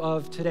remind you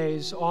of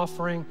today's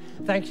offering.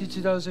 Thank you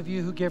to those of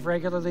you who give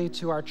regularly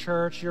to our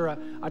church. You're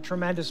a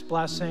tremendous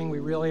blessing. We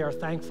really are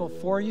thankful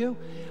for you.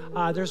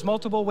 There's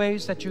multiple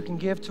ways that you can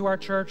give to our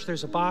church.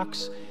 There's a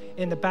box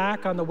in the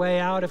back on the way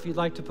out if you'd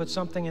like to put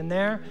something in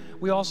there.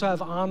 We also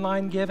have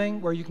online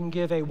giving where you can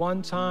give a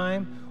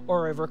one-time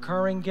or a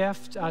recurring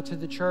gift to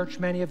the church.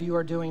 Many of you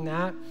are doing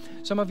that.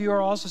 Some of you are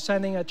also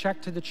sending a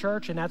check to the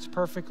church, and that's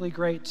perfectly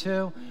great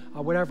too.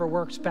 Whatever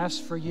works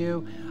best for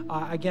you.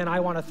 Again, I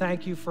want to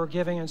thank you for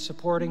giving and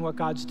supporting what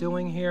God's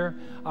doing here,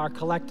 our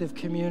collective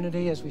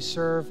community as we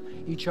serve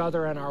each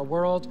other and our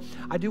world.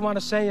 I do want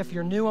to say, if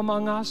you're new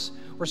among us,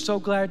 we're so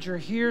glad you're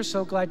here,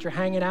 so glad you're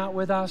hanging out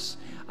with us.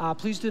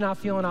 Please do not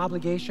feel an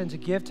obligation to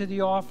give to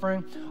the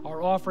offering.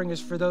 Our offering is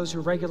for those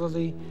who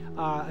regularly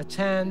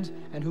attend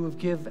and who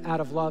give out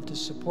of love to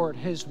support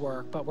his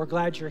work. But we're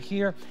glad you're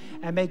here,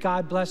 and may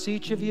God bless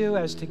each of you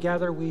as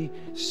together we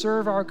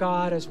serve our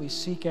God, as we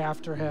seek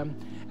after him,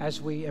 as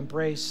we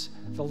embrace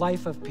the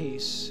life of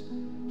peace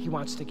he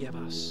wants to give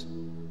us.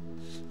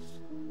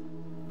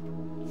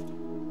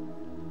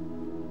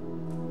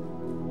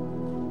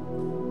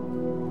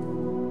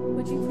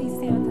 Would you please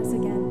stand with us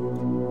again?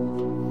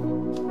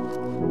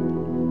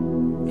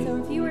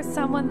 So if you were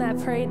someone that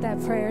prayed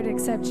that prayer to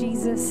accept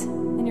Jesus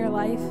in your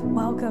life,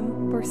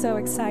 welcome. We're so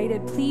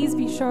excited. Please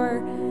be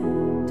sure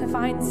to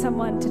find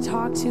someone to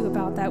talk to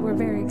about that. We're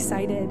very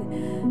excited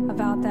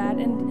about that.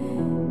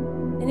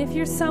 And if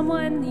you're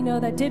someone,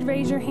 that did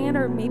raise your hand,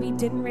 or maybe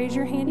didn't raise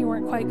your hand, you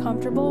weren't quite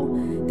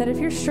comfortable, that if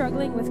you're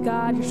struggling with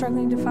God, you're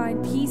struggling to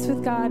find peace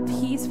with God,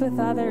 peace with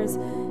others,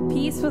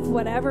 peace with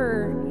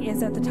whatever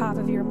is at the top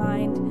of your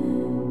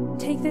mind,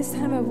 take this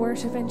time of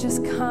worship and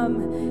just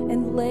come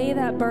and lay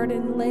that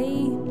burden,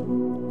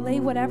 lay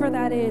whatever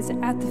that is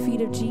at the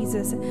feet of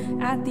Jesus,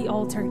 at the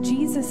altar.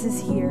 Jesus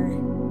is here.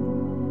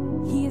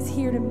 He is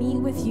here to meet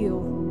with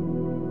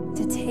you,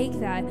 to take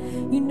that.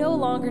 You no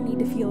longer need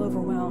to feel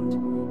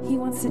overwhelmed. He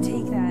wants to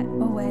take that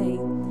away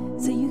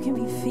so you can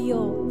be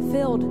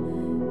filled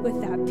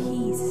with that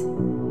peace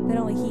that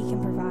only he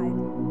can provide.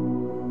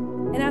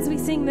 And as we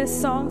sing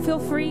this song, feel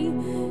free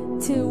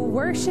to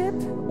worship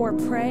or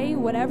pray,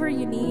 whatever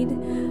you need.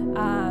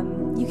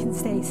 You can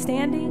stay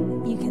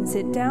standing, you can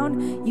sit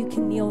down, you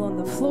can kneel on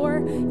the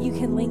floor, you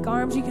can link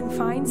arms, you can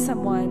find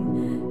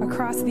someone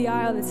across the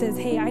aisle that says,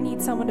 hey, I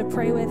need someone to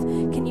pray with.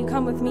 Can you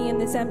come with me in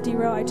this empty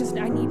row? I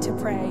need to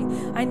pray.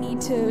 I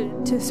need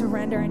to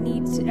surrender. I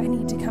need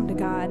to come to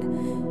God.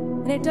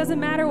 And it doesn't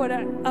matter what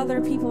other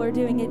people are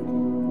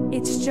doing.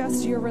 It's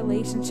just your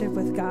relationship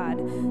with God.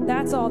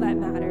 That's all that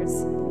matters.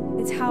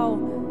 It's how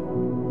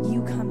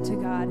you come to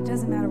God. It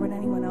doesn't matter what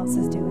anyone else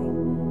is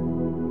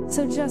doing.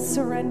 So just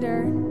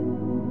surrender.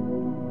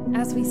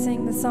 As we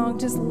sing the song,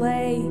 just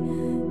lay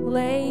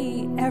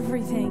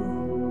everything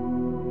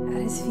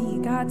at his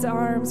feet. God's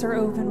arms are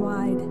open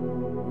wide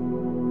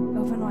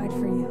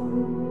for you.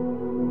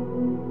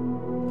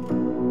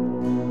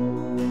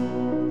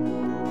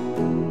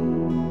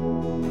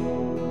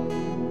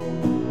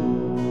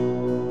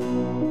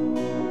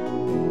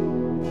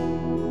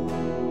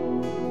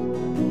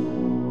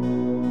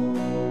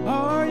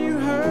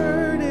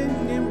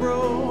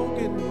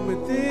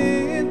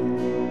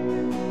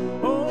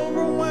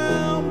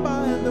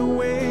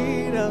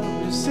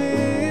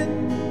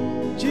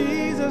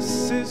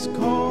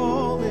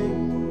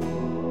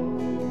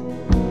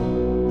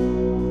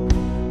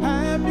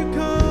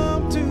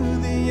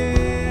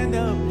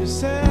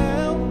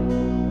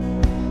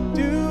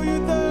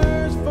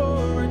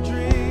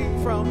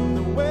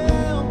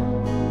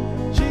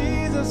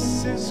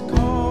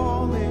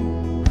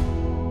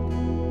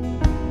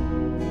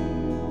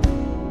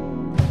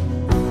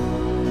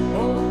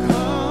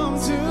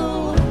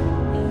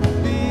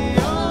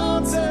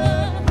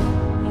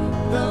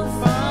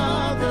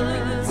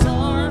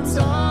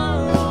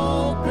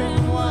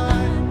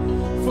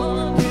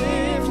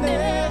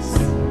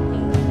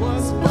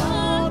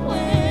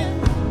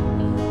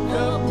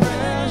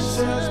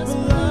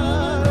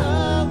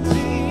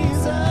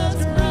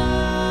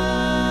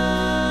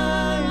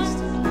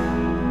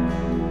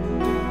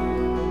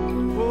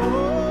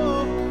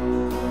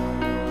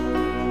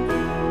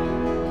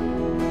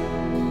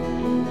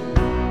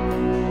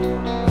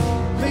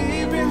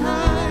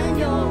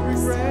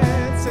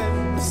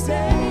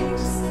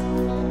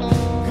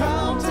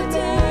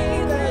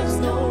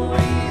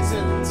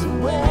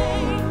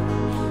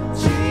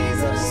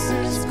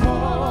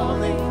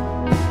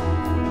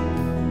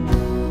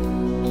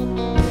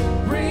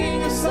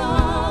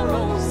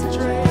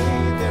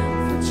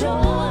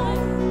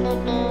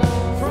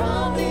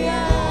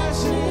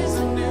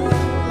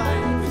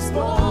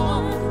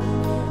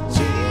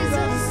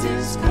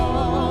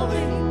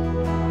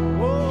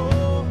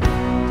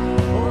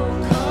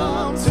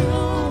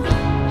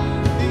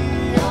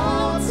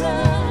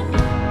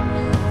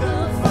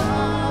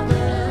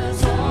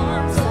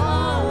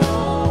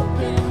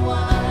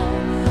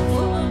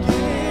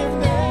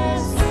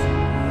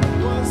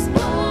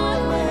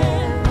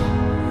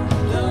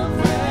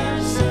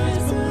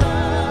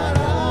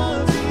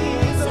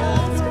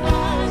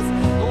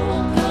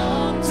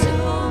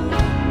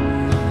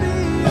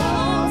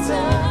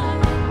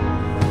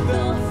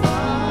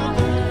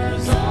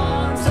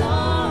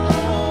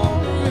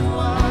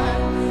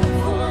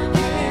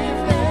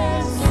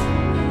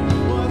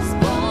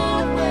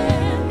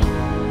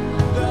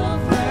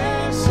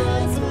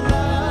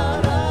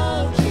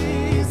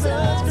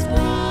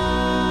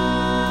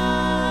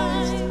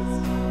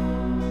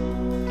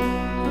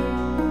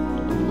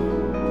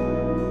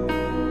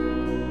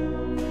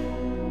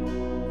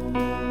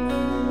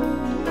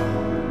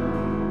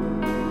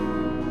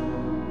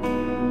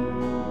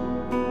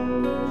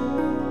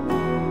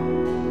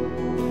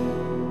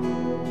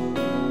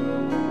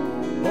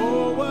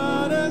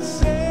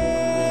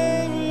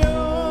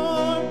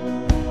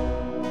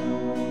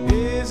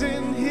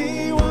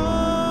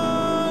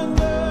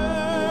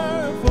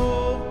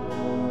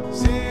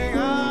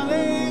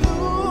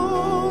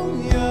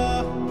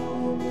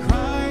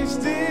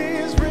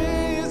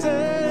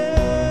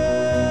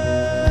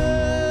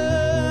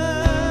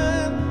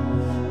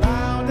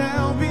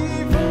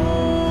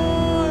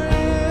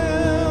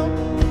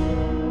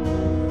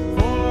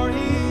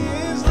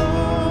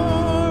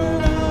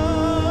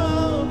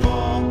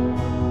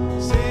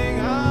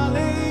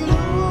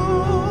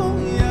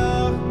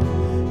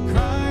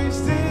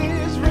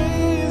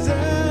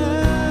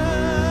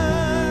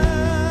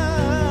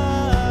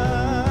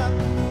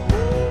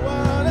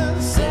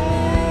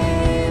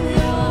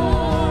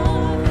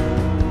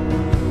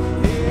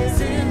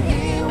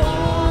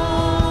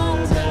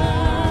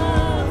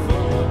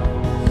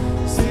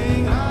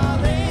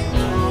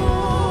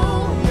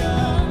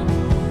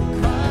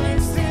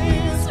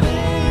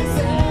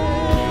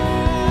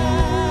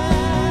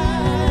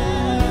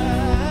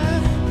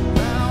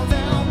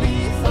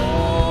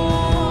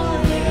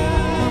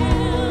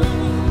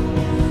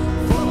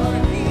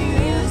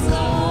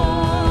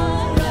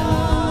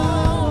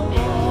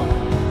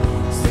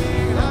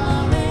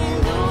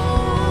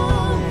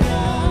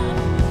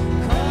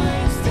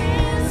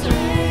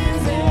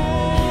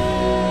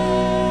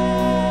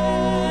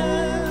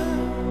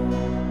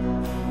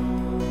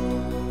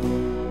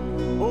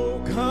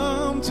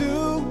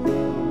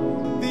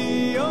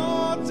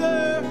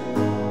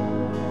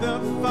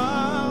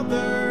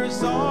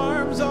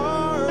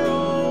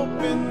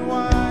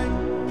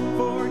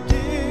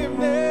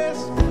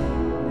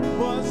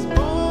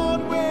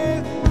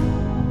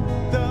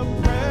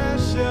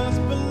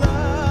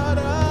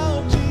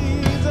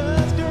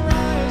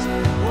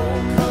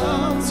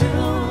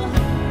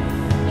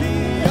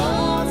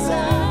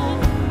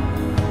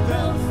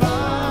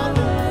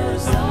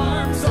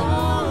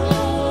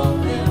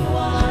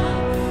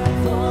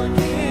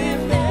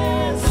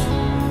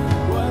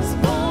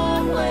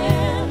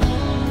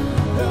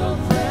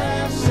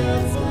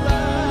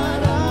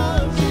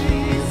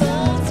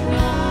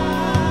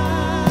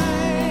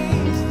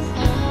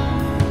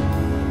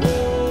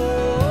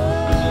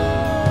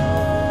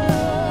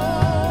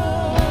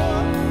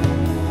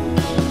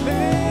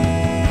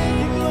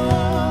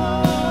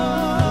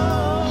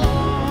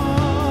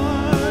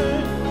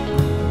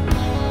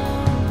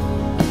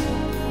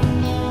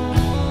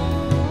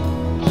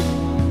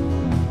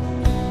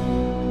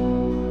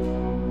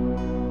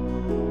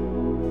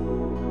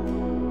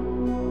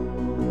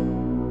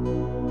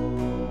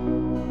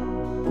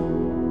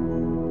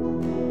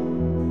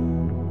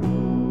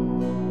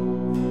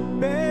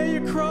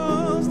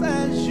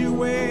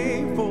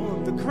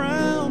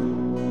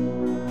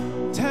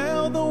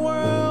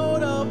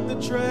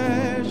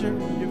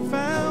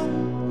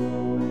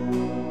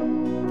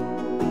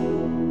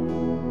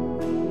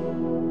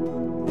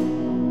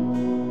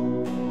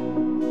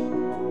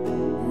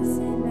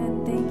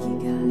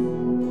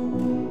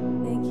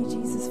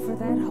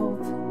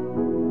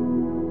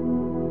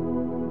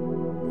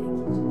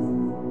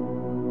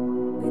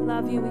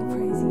 love you. We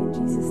praise you in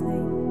Jesus'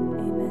 name.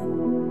 Amen.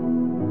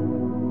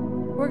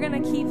 We're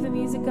going to keep the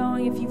music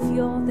going if you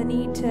feel the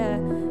need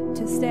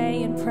to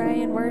stay and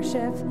pray and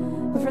worship.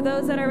 But for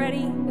those that are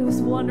ready, it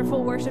was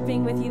wonderful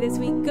worshiping with you this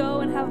week.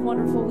 Go and have a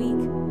wonderful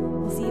week.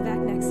 We'll see you back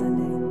next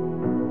Sunday.